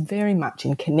developed is very much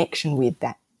in connection with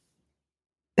that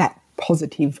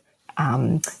positive,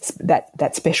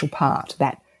 that special part,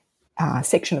 that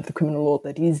section of the criminal law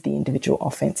that is the individual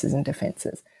offences and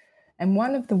defences. And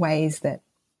one of the ways that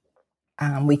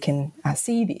we can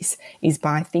see this is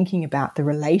by thinking about the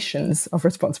relations of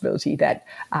responsibility that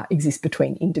exist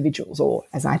between individuals, or,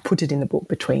 as I put it in the book,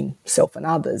 between self and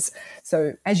others.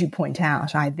 So, as you point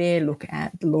out, I there look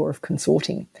at the law of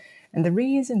consorting. And the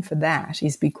reason for that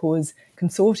is because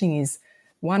consorting is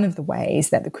one of the ways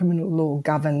that the criminal law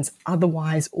governs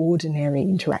otherwise ordinary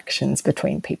interactions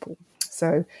between people.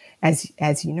 So,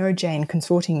 as you know, Jane,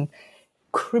 consorting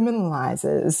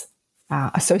criminalises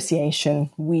association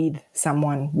with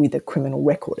someone with a criminal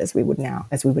record, as we would now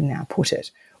put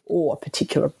it, or a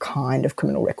particular kind of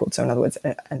criminal record. So, in other words,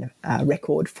 a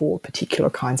record for particular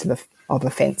kinds of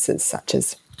offences, such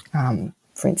as,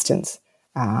 for instance,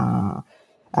 child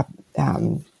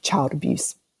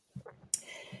abuse.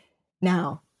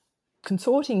 Now,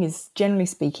 consorting is, generally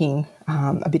speaking,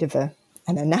 a bit of an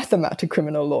anathema to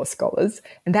criminal law scholars,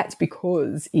 and that's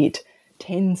because it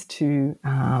tends to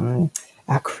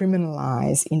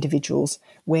criminalise individuals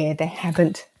where they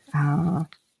haven't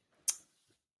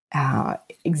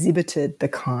exhibited the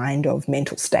kind of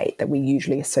mental state that we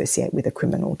usually associate with a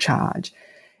criminal charge.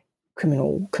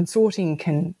 Criminal consorting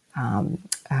can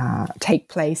take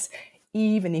place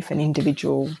even if an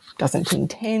individual doesn't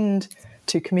intend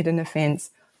to commit an offence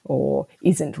or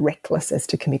isn't reckless as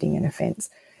to committing an offence.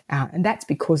 And that's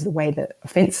because the way the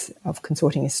offence of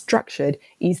consorting is structured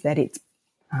is that it's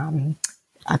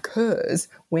occurs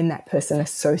when that person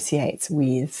associates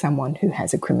with someone who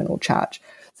has a criminal charge.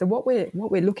 So what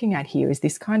we're looking at here is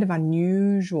this kind of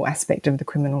unusual aspect of the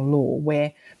criminal law,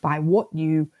 whereby what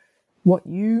you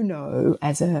know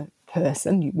as a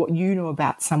person, what you know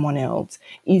about someone else,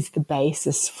 is the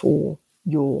basis for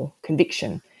your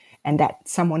conviction, and that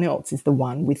someone else is the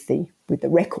one with the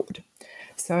record.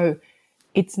 So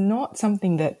it's not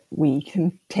something that we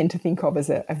can tend to think of as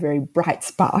a very bright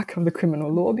spark of the criminal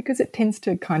law, because it tends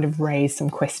to kind of raise some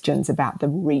questions about the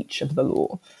reach of the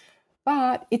law.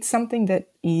 But it's something that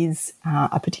is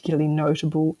a particularly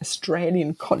notable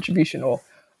Australian contribution, or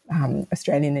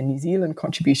Australian and New Zealand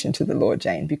contribution to the law,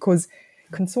 Jane, because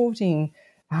consorting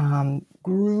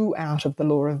grew out of the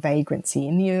law of vagrancy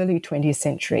in the early 20th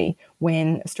century,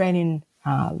 when Australian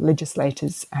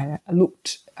legislators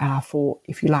looked for,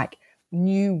 if you like,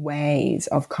 new ways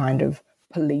of kind of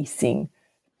policing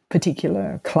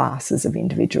particular classes of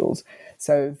individuals.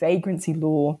 So vagrancy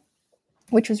law,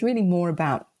 which was really more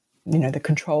about, the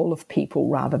control of people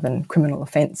rather than criminal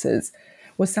offences,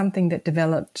 was something that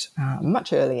developed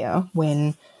much earlier,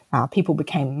 when people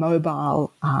became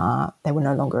mobile. They were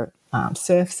no longer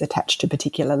serfs attached to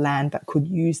particular land, but could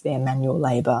use their manual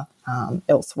labour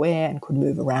elsewhere and could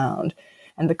move around.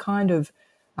 And the kind of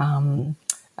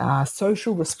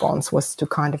social response was to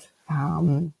kind of,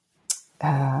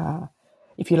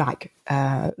 if you like,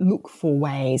 look for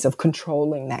ways of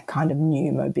controlling that kind of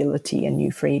new mobility and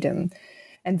new freedom.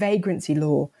 And vagrancy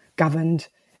law governed,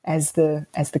 as the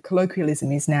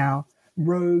colloquialism is now,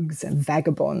 rogues and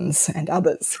vagabonds and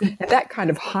others. And that kind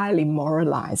of highly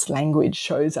moralized language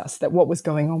shows us that what was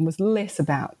going on was less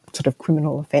about sort of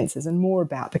criminal offences and more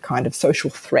about the kind of social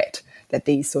threat that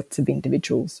these sorts of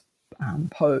individuals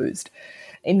posed.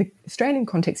 In the Australian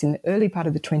context, in the early part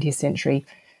of the 20th century,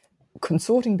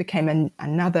 consorting became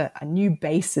a new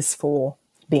basis for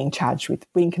being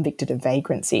convicted of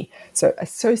vagrancy. So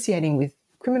associating with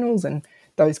criminals, and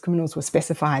those criminals were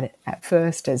specified at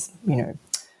first as,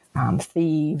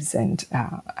 thieves and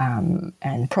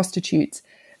prostitutes,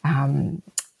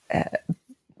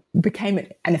 became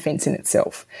an offence in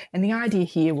itself. And the idea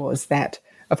here was that,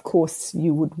 of course,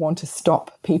 you would want to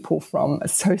stop people from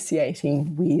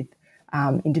associating with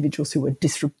individuals who were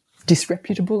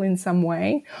disreputable in some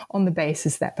way, on the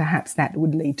basis that perhaps that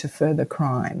would lead to further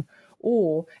crime,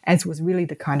 or, as was really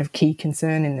the kind of key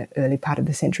concern in the early part of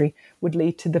the century, would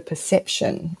lead to the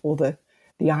perception or the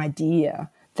idea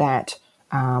that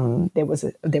there was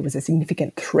a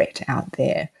significant threat out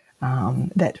there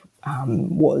that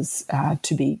was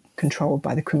to be controlled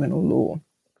by the criminal law.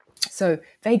 So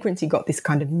vagrancy got this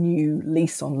kind of new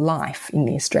lease on life in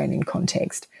the Australian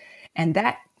context, and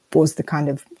that was the kind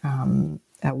of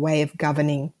a way of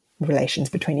governing relations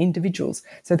between individuals.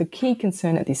 So the key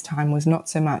concern at this time was not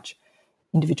so much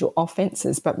individual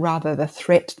offences, but rather the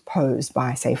threat posed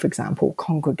by, say, for example,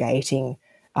 congregating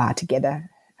together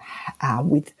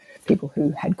with people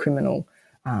who had criminal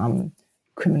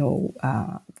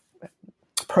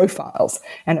profiles.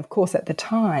 And of course, at the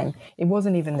time, it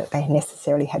wasn't even that they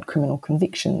necessarily had criminal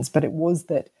convictions, but it was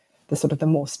that the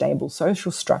more stable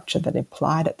social structure that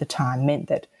applied at the time meant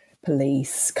that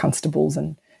police, constables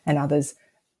and others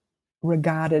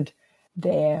regarded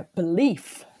their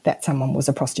belief that someone was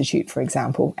a prostitute, for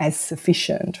example, as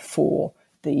sufficient for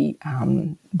the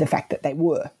fact that they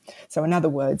were. So in other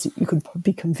words, you could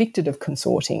be convicted of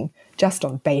consorting just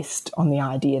based on the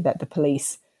idea that the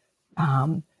police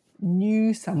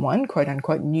knew someone, quote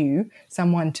unquote, knew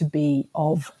someone to be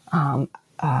of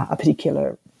a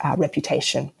particular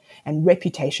reputation. And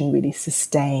reputation really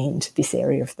sustained this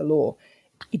area of the law.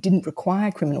 It didn't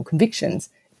require criminal convictions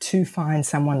to find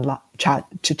someone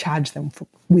to charge them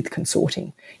with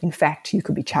consorting. In fact, you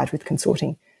could be charged with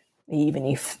consorting even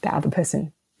if the other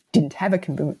person didn't have a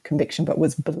conviction but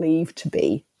was believed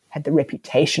to had the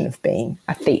reputation of being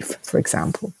a thief, for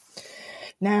example.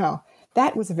 Now,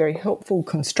 that was a very helpful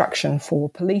construction for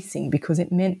policing because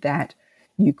it meant that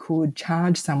you could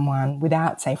charge someone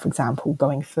without, say, for example,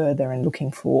 going further and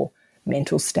looking for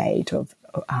mental state of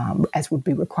as would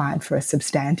be required for a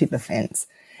substantive offence.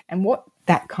 And what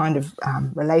that kind of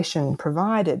relation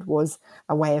provided was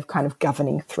a way of kind of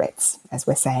governing threats, as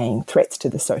we're saying, threats to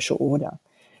the social order.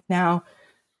 Now,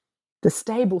 the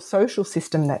stable social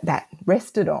system that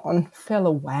rested on fell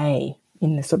away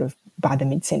in the by the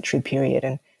mid-century period,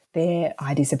 and their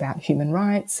ideas about human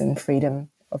rights and freedom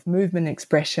of movement and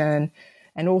expression,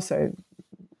 and also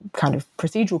kind of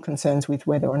procedural concerns with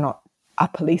whether or not a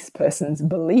police person's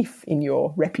belief in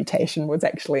your reputation was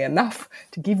actually enough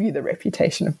to give you the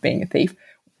reputation of being a thief,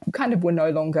 kind of were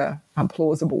no longer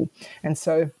plausible. And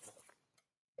so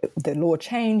the law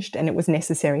changed, and it was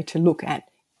necessary to look at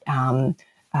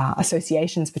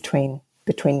associations between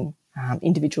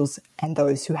individuals and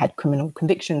those who had criminal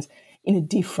convictions in a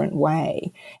different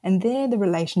way. And there the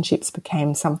relationships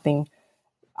became something,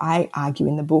 I argue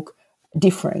in the book,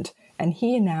 different. And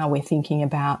here now we're thinking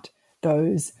about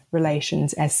those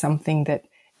relations as something that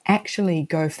actually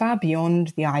go far beyond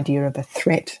the idea of a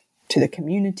threat to the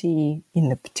community in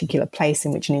the particular place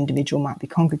in which an individual might be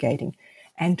congregating,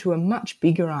 and to a much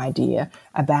bigger idea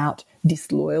about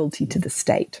disloyalty to the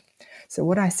state. So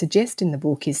what I suggest in the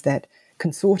book is that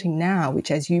consorting now,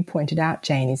 which, as you pointed out,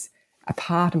 Jane, is a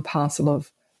part and parcel of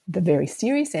the very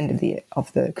serious end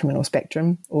of the criminal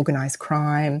spectrum, organised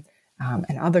crime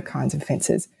and other kinds of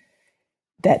offences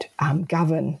that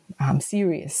govern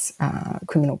serious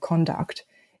criminal conduct.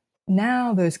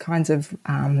 Now those kinds of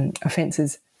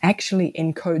offences actually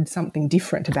encode something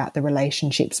different about the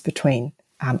relationships between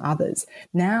others.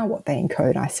 Now what they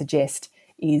encode, I suggest,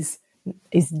 is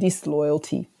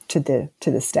disloyalty to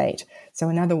the state. So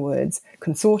in other words,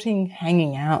 consorting,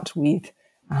 hanging out with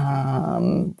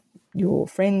your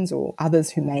friends or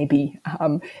others who may be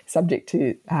subject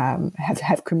to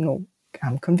have criminal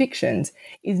convictions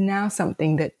is now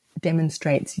something that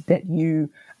demonstrates that you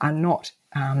are not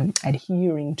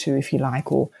adhering to, if you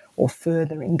like, or or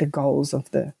furthering the goals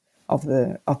of the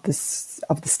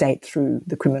state through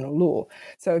the criminal law.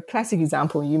 So a classic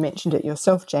example, you mentioned it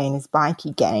yourself, Jane, is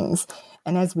bikie gangs.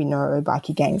 And as we know,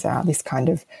 bikie gangs are this kind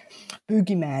of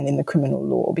boogeyman in the criminal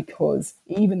law, because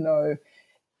even though,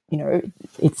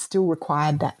 it's still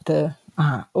required that the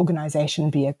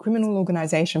organisation be a criminal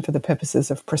organisation for the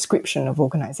purposes of prescription of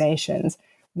organisations,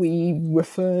 we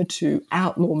refer to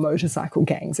outlaw motorcycle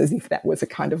gangs as if that was a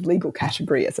kind of legal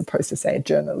category as opposed to, say, a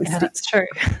journalistic. Yeah, that's true.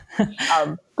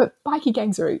 But bikie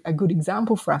gangs are a good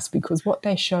example for us, because what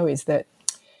they show is that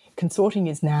consorting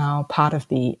is now part of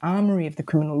the armoury of the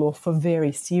criminal law for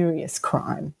very serious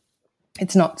crime.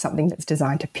 It's not something that's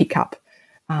designed to pick up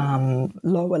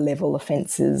lower level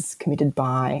offences committed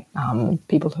by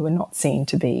people who are not seen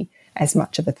to be as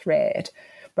much of a threat,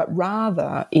 but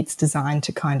rather it's designed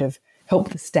to kind of help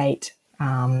the state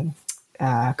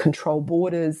control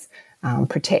borders,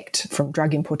 protect from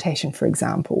drug importation, for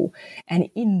example. And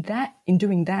in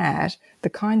doing that, the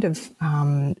kind of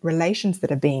relations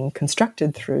that are being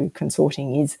constructed through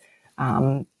consorting is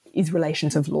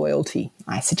relations of loyalty,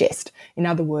 I suggest. In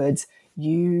other words,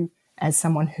 you, as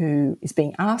someone who is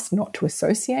being asked not to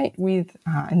associate with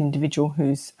an individual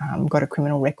who's got a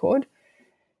criminal record,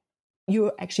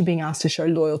 you're actually being asked to show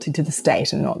loyalty to the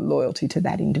state and not loyalty to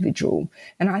that individual.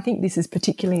 And I think this is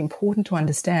particularly important to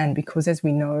understand because, as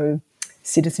we know,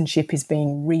 citizenship is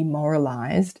being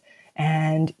remoralised.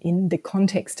 And in the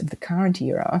context of the current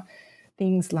era,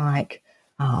 things like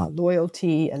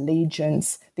loyalty,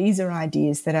 allegiance, these are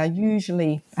ideas that are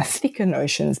usually thicker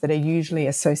notions that are usually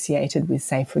associated with,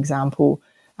 say, for example,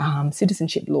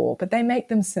 citizenship law, but they make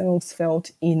themselves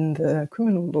felt in the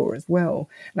criminal law as well.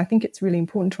 And I think it's really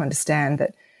important to understand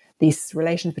that these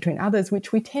relations between others,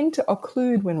 which we tend to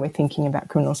occlude when we're thinking about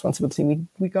criminal responsibility,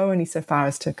 we go only so far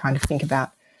as to kind of think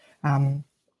about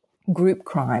group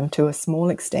crime to a small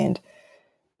extent.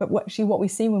 But what we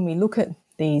see when we look at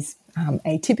these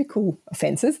atypical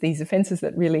offences, these offences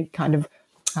that really kind of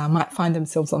might find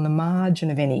themselves on the margin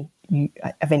of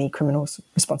any criminal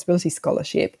responsibility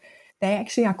scholarship, they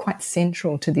actually are quite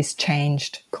central to this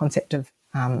changed concept of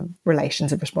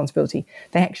relations of responsibility.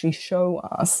 They actually show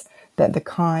us that the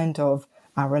kind of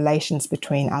relations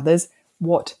between others,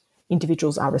 what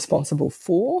individuals are responsible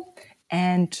for,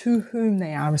 and to whom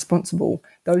they are responsible,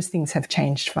 those things have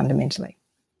changed fundamentally.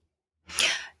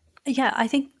 Yeah, I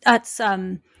think that's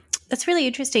really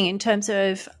interesting in terms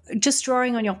of just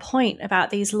drawing on your point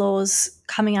about these laws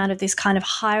coming out of this kind of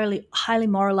highly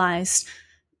moralized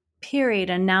period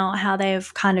and now how they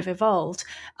have kind of evolved.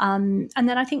 And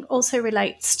then I think also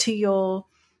relates to your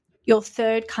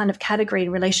third kind of category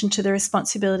in relation to the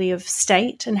responsibility of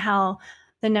state and how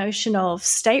the notion of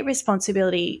state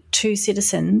responsibility to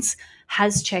citizens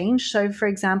has changed. So, for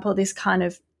example, this kind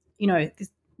of, this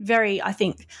very, I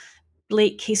think,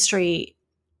 bleak history,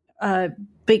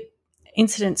 big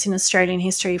incidents in Australian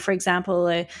history, for example,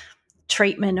 the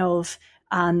treatment of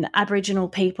Aboriginal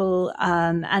people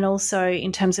and also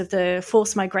in terms of the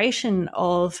forced migration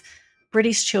of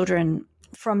British children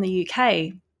from the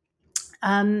UK.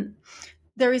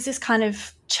 There is this kind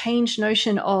of changed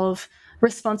notion of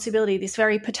responsibility, this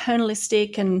very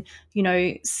paternalistic and,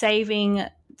 saving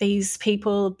these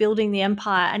people, building the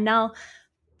empire. And now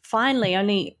finally,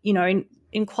 only,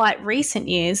 in quite recent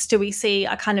years, do we see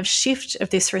a kind of shift of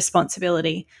this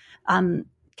responsibility.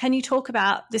 Can you talk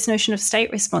about this notion of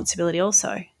state responsibility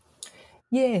also?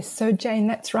 Yes, so Jane,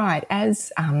 that's right.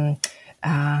 As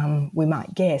we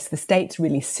might guess, the state's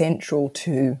really central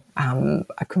to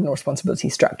a criminal responsibility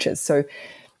structures. So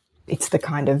it's the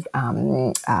kind of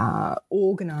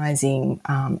organising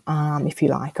arm, if you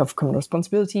like, of criminal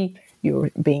responsibility.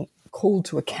 You're being called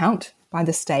to account by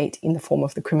the state in the form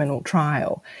of the criminal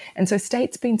trial. And so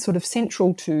state's been sort of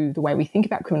central to the way we think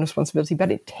about criminal responsibility,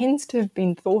 but it tends to have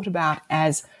been thought about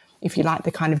as, if you like,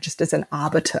 the kind of just as an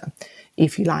arbiter,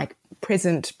 if you like,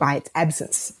 present by its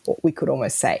absence, what we could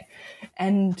almost say.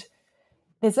 And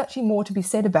there's actually more to be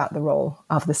said about the role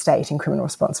of the state in criminal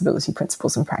responsibility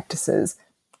principles and practices.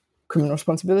 Criminal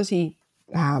responsibility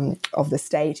of the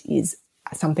state is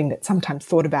something that's sometimes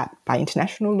thought about by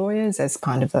international lawyers as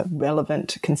kind of a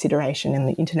relevant consideration in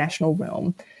the international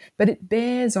realm, but it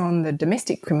bears on the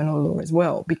domestic criminal law as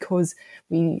well, because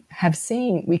we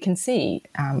can see,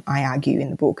 I argue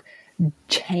in the book,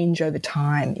 change over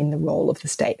time in the role of the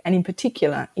state, and in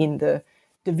particular in the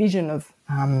division of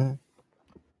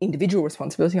individual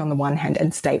responsibility on the one hand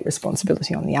and state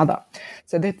responsibility on the other.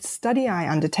 So the study I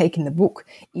undertake in the book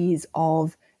is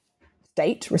of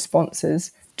state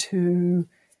responses to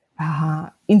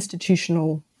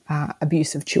institutional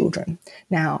abuse of children.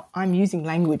 Now, I'm using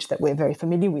language that we're very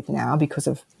familiar with now because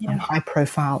of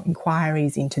high-profile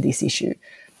inquiries into this issue.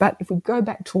 But if we go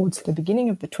back towards the beginning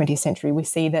of the 20th century, we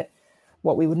see that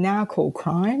what we would now call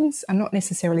crimes are not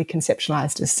necessarily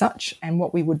conceptualised as such, and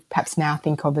what we would perhaps now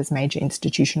think of as major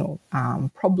institutional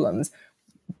problems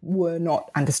were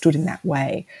not understood in that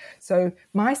way. So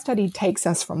my study takes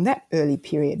us from that early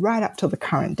period right up to the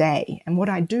current day. And what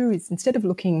I do is, instead of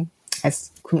looking,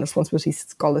 as criminal responsibility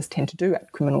scholars tend to do,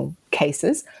 at criminal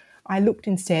cases, I looked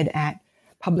instead at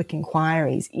public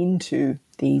inquiries into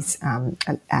these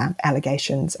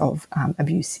allegations of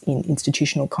abuse in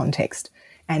institutional context.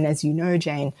 And as you know,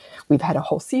 Jane, we've had a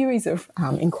whole series of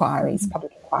inquiries,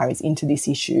 public inquiries into this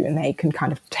issue, and they can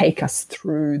kind of take us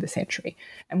through the century.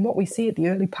 And what we see at the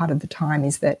early part of the time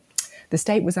is that the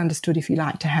state was understood, if you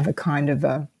like, to have a kind of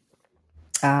a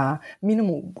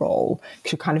minimal role,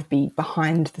 to kind of be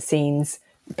behind the scenes,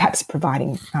 perhaps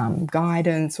providing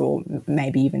guidance or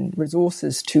maybe even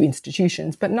resources to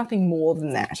institutions, but nothing more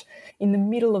than that. In the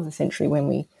middle of the century, when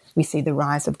we see the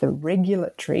rise of the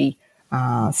regulatory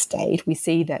state, we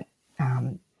see that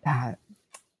the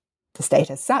state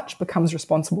as such becomes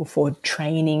responsible for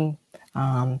training,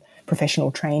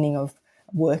 professional training of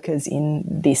workers in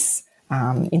this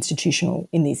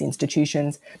in these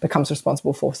institutions, becomes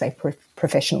responsible for, say,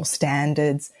 professional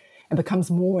standards, and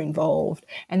becomes more involved.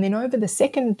 And then over the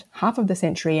second half of the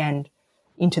century and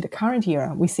into the current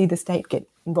era, we see the state get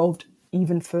involved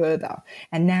even further.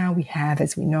 And now we have,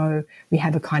 as we know, we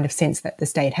have a kind of sense that the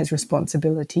state has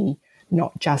responsibility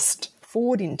not just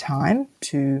forward in time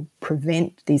to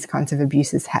prevent these kinds of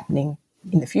abuses happening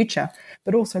in the future,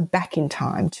 but also back in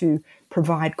time to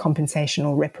provide compensation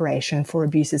or reparation for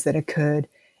abuses that occurred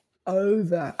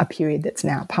over a period that's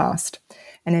now passed.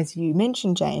 And as you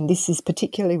mentioned, Jane, this is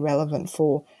particularly relevant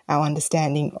for our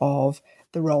understanding of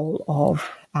the role of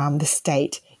the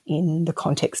state in the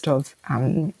context of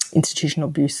institutional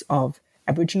abuse of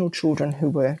Aboriginal children who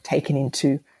were taken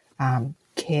into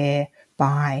care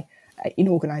by in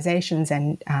organisations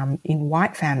and in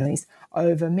white families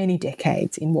over many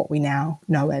decades in what we now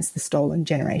know as the stolen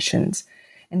generations.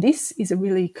 And this is a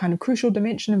really kind of crucial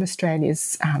dimension of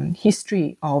Australia's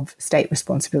history of state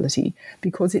responsibility,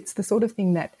 because it's the sort of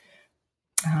thing that,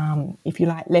 if you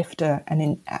like, left a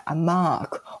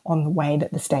mark on the way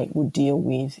that the state would deal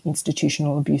with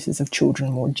institutional abuses of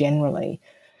children more generally.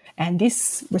 And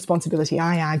this responsibility,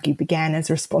 I argue, began as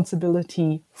a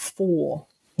responsibility for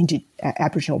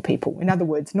Aboriginal people. In other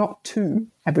words, not to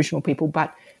Aboriginal people,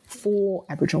 but for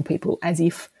Aboriginal people, as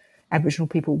if Aboriginal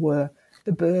people were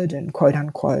the burden, quote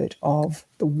unquote, of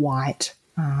the white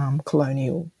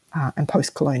colonial and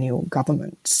post-colonial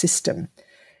government system.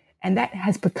 And that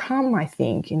has become, I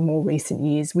think, in more recent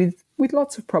years, with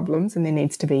lots of problems, and there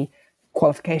needs to be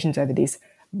qualifications over this,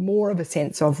 more of a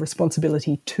sense of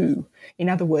responsibility to, in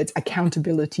other words,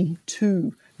 accountability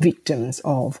to victims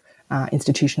of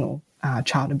institutional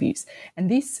child abuse.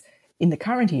 And this, in the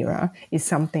current era, is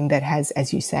something that has,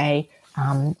 as you say,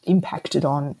 impacted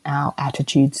on our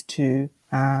attitudes to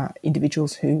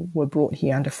individuals who were brought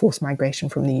here under forced migration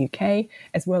from the UK,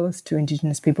 as well as to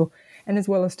Indigenous people, and as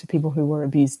well as to people who were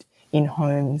abused in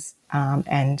homes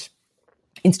and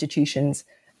institutions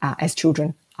as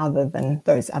children, other than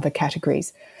those other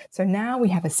categories. So now we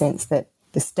have a sense that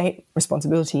the state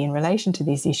responsibility in relation to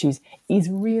these issues is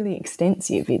really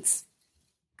extensive.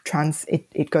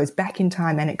 It goes back in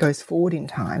time and it goes forward in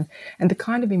time. And the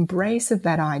kind of embrace of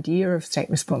that idea of state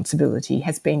responsibility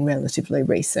has been relatively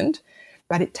recent,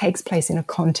 but it takes place in a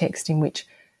context in which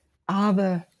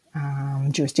other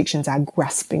jurisdictions are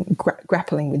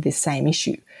grappling with this same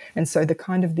issue. And so the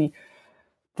kind of the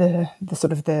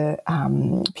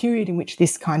period in which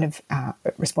this kind of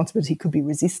responsibility could be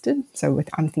resisted. So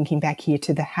I'm thinking back here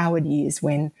to the Howard years,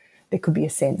 when there could be a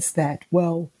sense that,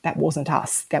 well, that wasn't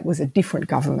us. That was a different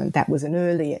government. That was an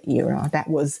earlier era. That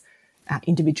was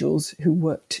individuals who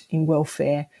worked in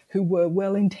welfare, who were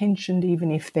well-intentioned,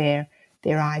 even if their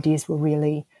ideas were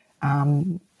really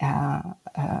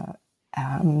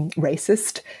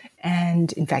racist.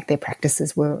 And in fact, their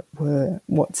practices were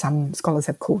what some scholars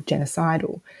have called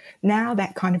genocidal. Now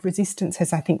that kind of resistance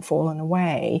has, I think, fallen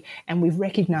away, and we've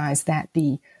recognised that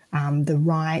the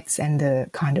rights and the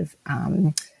kind of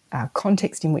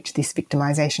context in which this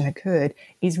victimisation occurred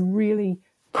is really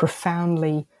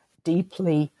profoundly,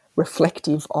 deeply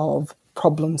reflective of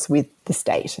problems with the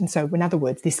state. And so, in other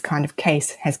words, this kind of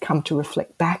case has come to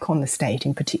reflect back on the state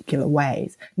in particular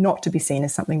ways, not to be seen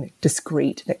as something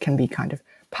discrete that can be kind of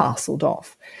parcelled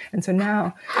off. And so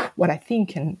now what I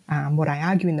think and what I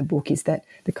argue in the book is that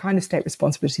the kind of state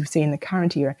responsibility we see in the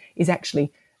current era is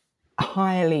actually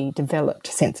highly developed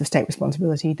sense of state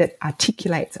responsibility that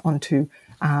articulates onto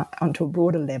a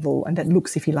broader level, and that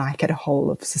looks, if you like, at a whole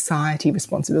of society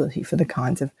responsibility for the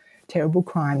kinds of terrible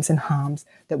crimes and harms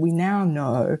that we now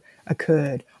know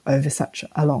occurred over such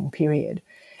a long period.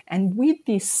 And with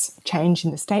this change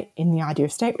in the idea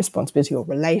of state responsibility, or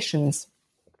relations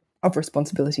of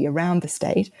responsibility around the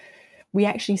state, we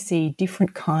actually see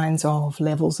different kinds of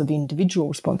levels of individual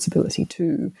responsibility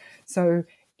too. So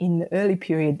in the early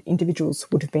period, individuals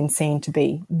would have been seen to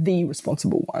be the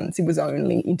responsible ones. It was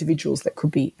only individuals that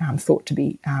could be thought to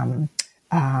be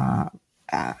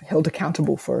held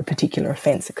accountable for a particular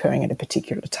offence occurring at a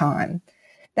particular time.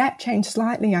 That changed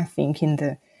slightly, I think, in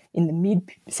the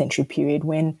mid-century period,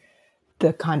 when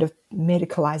the kind of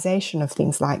medicalisation of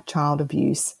things like child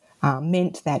abuse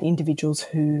meant that individuals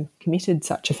who committed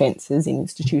such offences in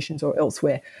institutions or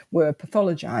elsewhere were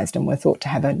pathologised and were thought to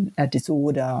have a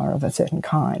disorder of a certain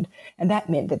kind. And that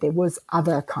meant that there was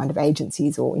other kind of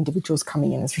agencies or individuals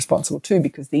coming in as responsible too,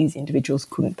 because these individuals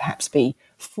couldn't be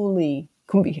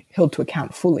held to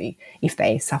account fully if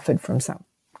they suffered from some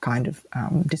kind of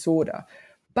disorder.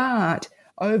 But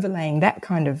overlaying that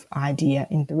kind of idea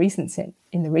in the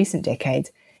recent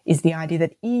decades is the idea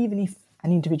that even if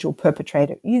an individual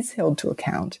perpetrator is held to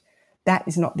account, that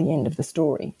is not the end of the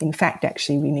story. In fact,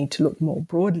 actually, we need to look more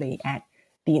broadly at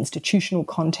the institutional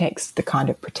context, the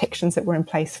kind of protections that were in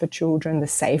place for children, the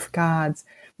safeguards.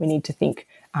 We need to think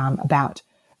about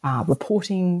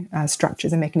reporting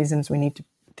structures and mechanisms. We need to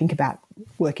think about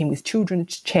working with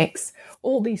children's checks,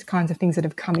 all these kinds of things that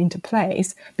have come into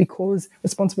place because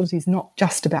responsibility is not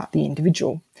just about the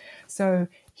individual. So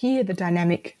here the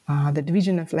dynamic, the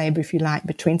division of labour, if you like,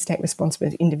 between state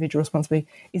responsibility and individual responsibility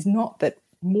is not that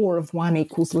more of one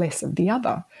equals less of the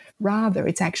other. Rather,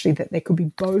 it's actually that they could be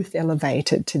both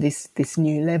elevated to this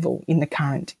new level in the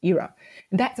current era.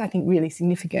 And that's, I think, really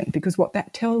significant, because what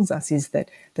that tells us is that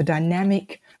the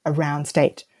dynamic around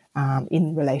state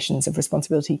in relations of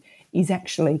responsibility is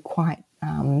actually quite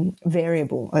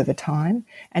variable over time.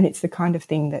 And it's the kind of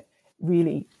thing that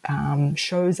really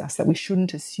shows us that we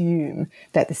shouldn't assume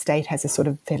that the state has a sort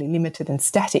of fairly limited and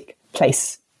static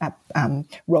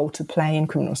role to play in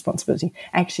criminal responsibility.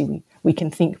 Actually, we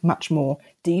can think much more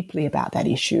deeply about that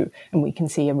issue, and we can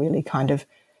see a really kind of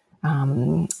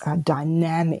a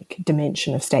dynamic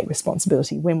dimension of state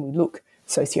responsibility when we look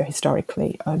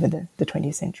socio-historically over the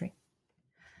 20th century.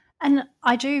 And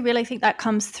I do really think that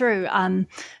comes through.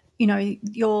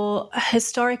 Your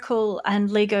historical and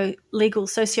legal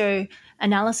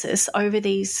socio-analysis over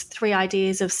these three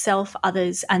ideas of self,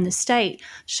 others, and the state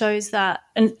shows that,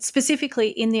 and specifically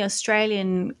in the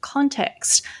Australian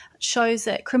context, shows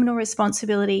that criminal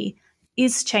responsibility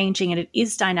is changing and it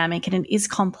is dynamic and it is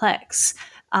complex.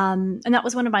 And that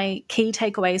was one of my key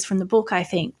takeaways from the book, I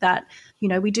think, that,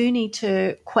 we do need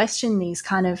to question these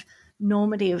kind of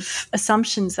normative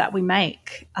assumptions that we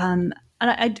make.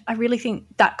 And I really think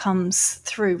that comes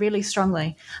through really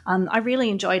strongly. I really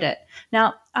enjoyed it.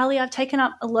 Now, Arlie, I've taken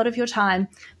up a lot of your time,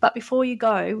 but before you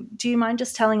go, do you mind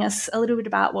just telling us a little bit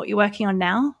about what you're working on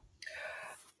now?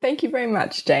 Thank you very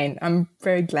much, Jane. I'm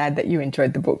very glad that you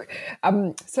enjoyed the book.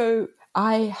 So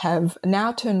I have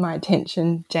now turned my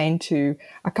attention, Jane, to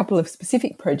a couple of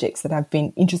specific projects that I've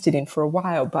been interested in for a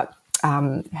while, but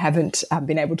haven't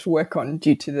been able to work on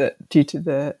due to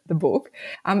the book.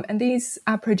 And these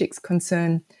projects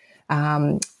concern,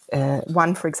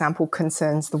 one, for example,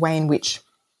 concerns the way in which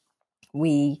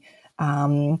we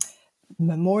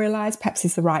memorialise, perhaps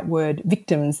is the right word,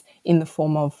 victims in the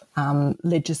form of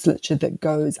legislature that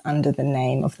goes under the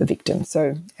name of the victim.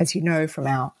 So, as you know from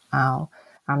our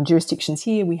jurisdictions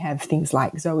here, we have things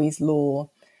like Zoe's law,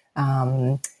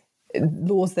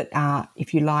 laws that are,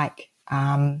 if you like,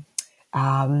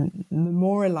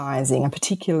 memorialising a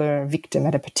particular victim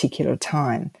at a particular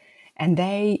time. And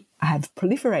they have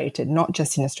proliferated not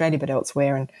just in Australia but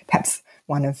elsewhere, and perhaps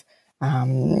one of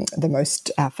the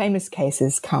most famous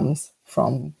cases comes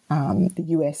from the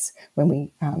US. When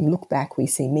we look back, we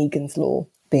see Megan's Law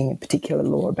being a particular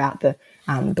law about the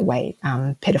way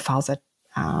pedophiles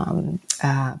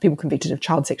are, people convicted of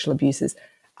child sexual abuses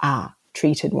are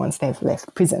treated once they've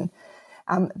left prison.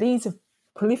 These have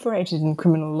proliferated in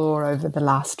criminal law over the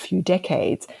last few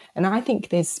decades, and I think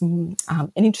there's an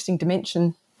interesting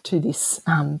dimension to this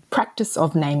practice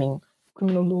of naming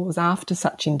criminal laws after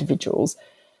such individuals.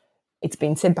 It's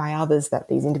been said by others that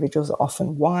these individuals are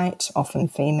often white, often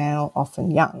female,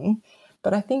 often young,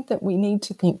 but I think that we need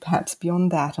to think perhaps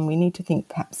beyond that, and we need to think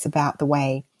perhaps about the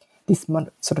way this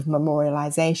sort of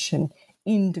memorialisation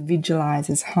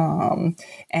individualises harm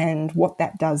and what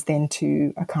that does then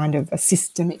to a kind of a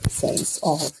systemic sense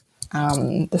of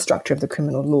the structure of the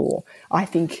criminal law. I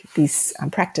think this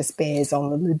practice bears on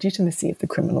the legitimacy of the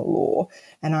criminal law,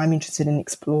 and I'm interested in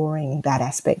exploring that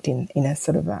aspect in a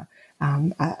sort of a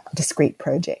discrete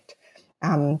project.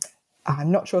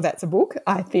 I'm not sure that's a book.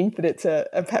 I think that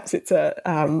perhaps it's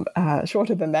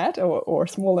shorter than that or a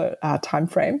smaller time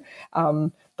frame.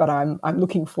 But I'm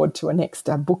looking forward to a next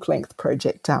book length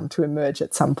project to emerge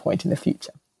at some point in the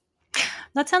future.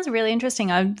 That sounds really interesting.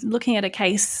 I'm looking at a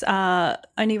case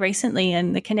only recently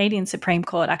in the Canadian Supreme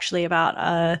Court, actually, about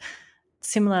a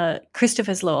similar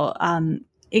Christopher's law,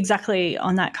 exactly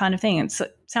on that kind of thing. It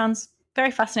sounds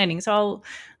very fascinating. So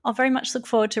I'll very much look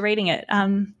forward to reading it.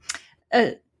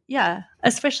 Yeah,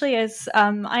 especially as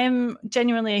I am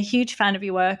genuinely a huge fan of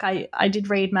your work. I did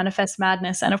read Manifest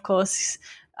Madness, and of course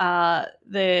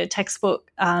the textbook,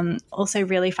 also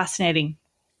really fascinating.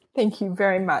 Thank you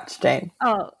very much, Jane.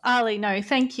 Oh, Arlie, no,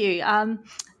 thank you.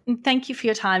 Thank you for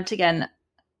your time again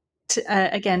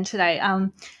today.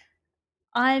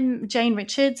 I'm Jane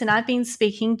Richards, and I've been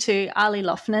speaking to Arlie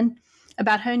Loughnan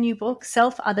about her new book,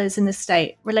 Self, Others and the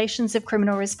State, Relations of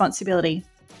Criminal Responsibility.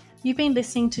 You've been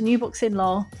listening to New Books in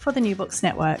Law for the New Books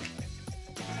Network.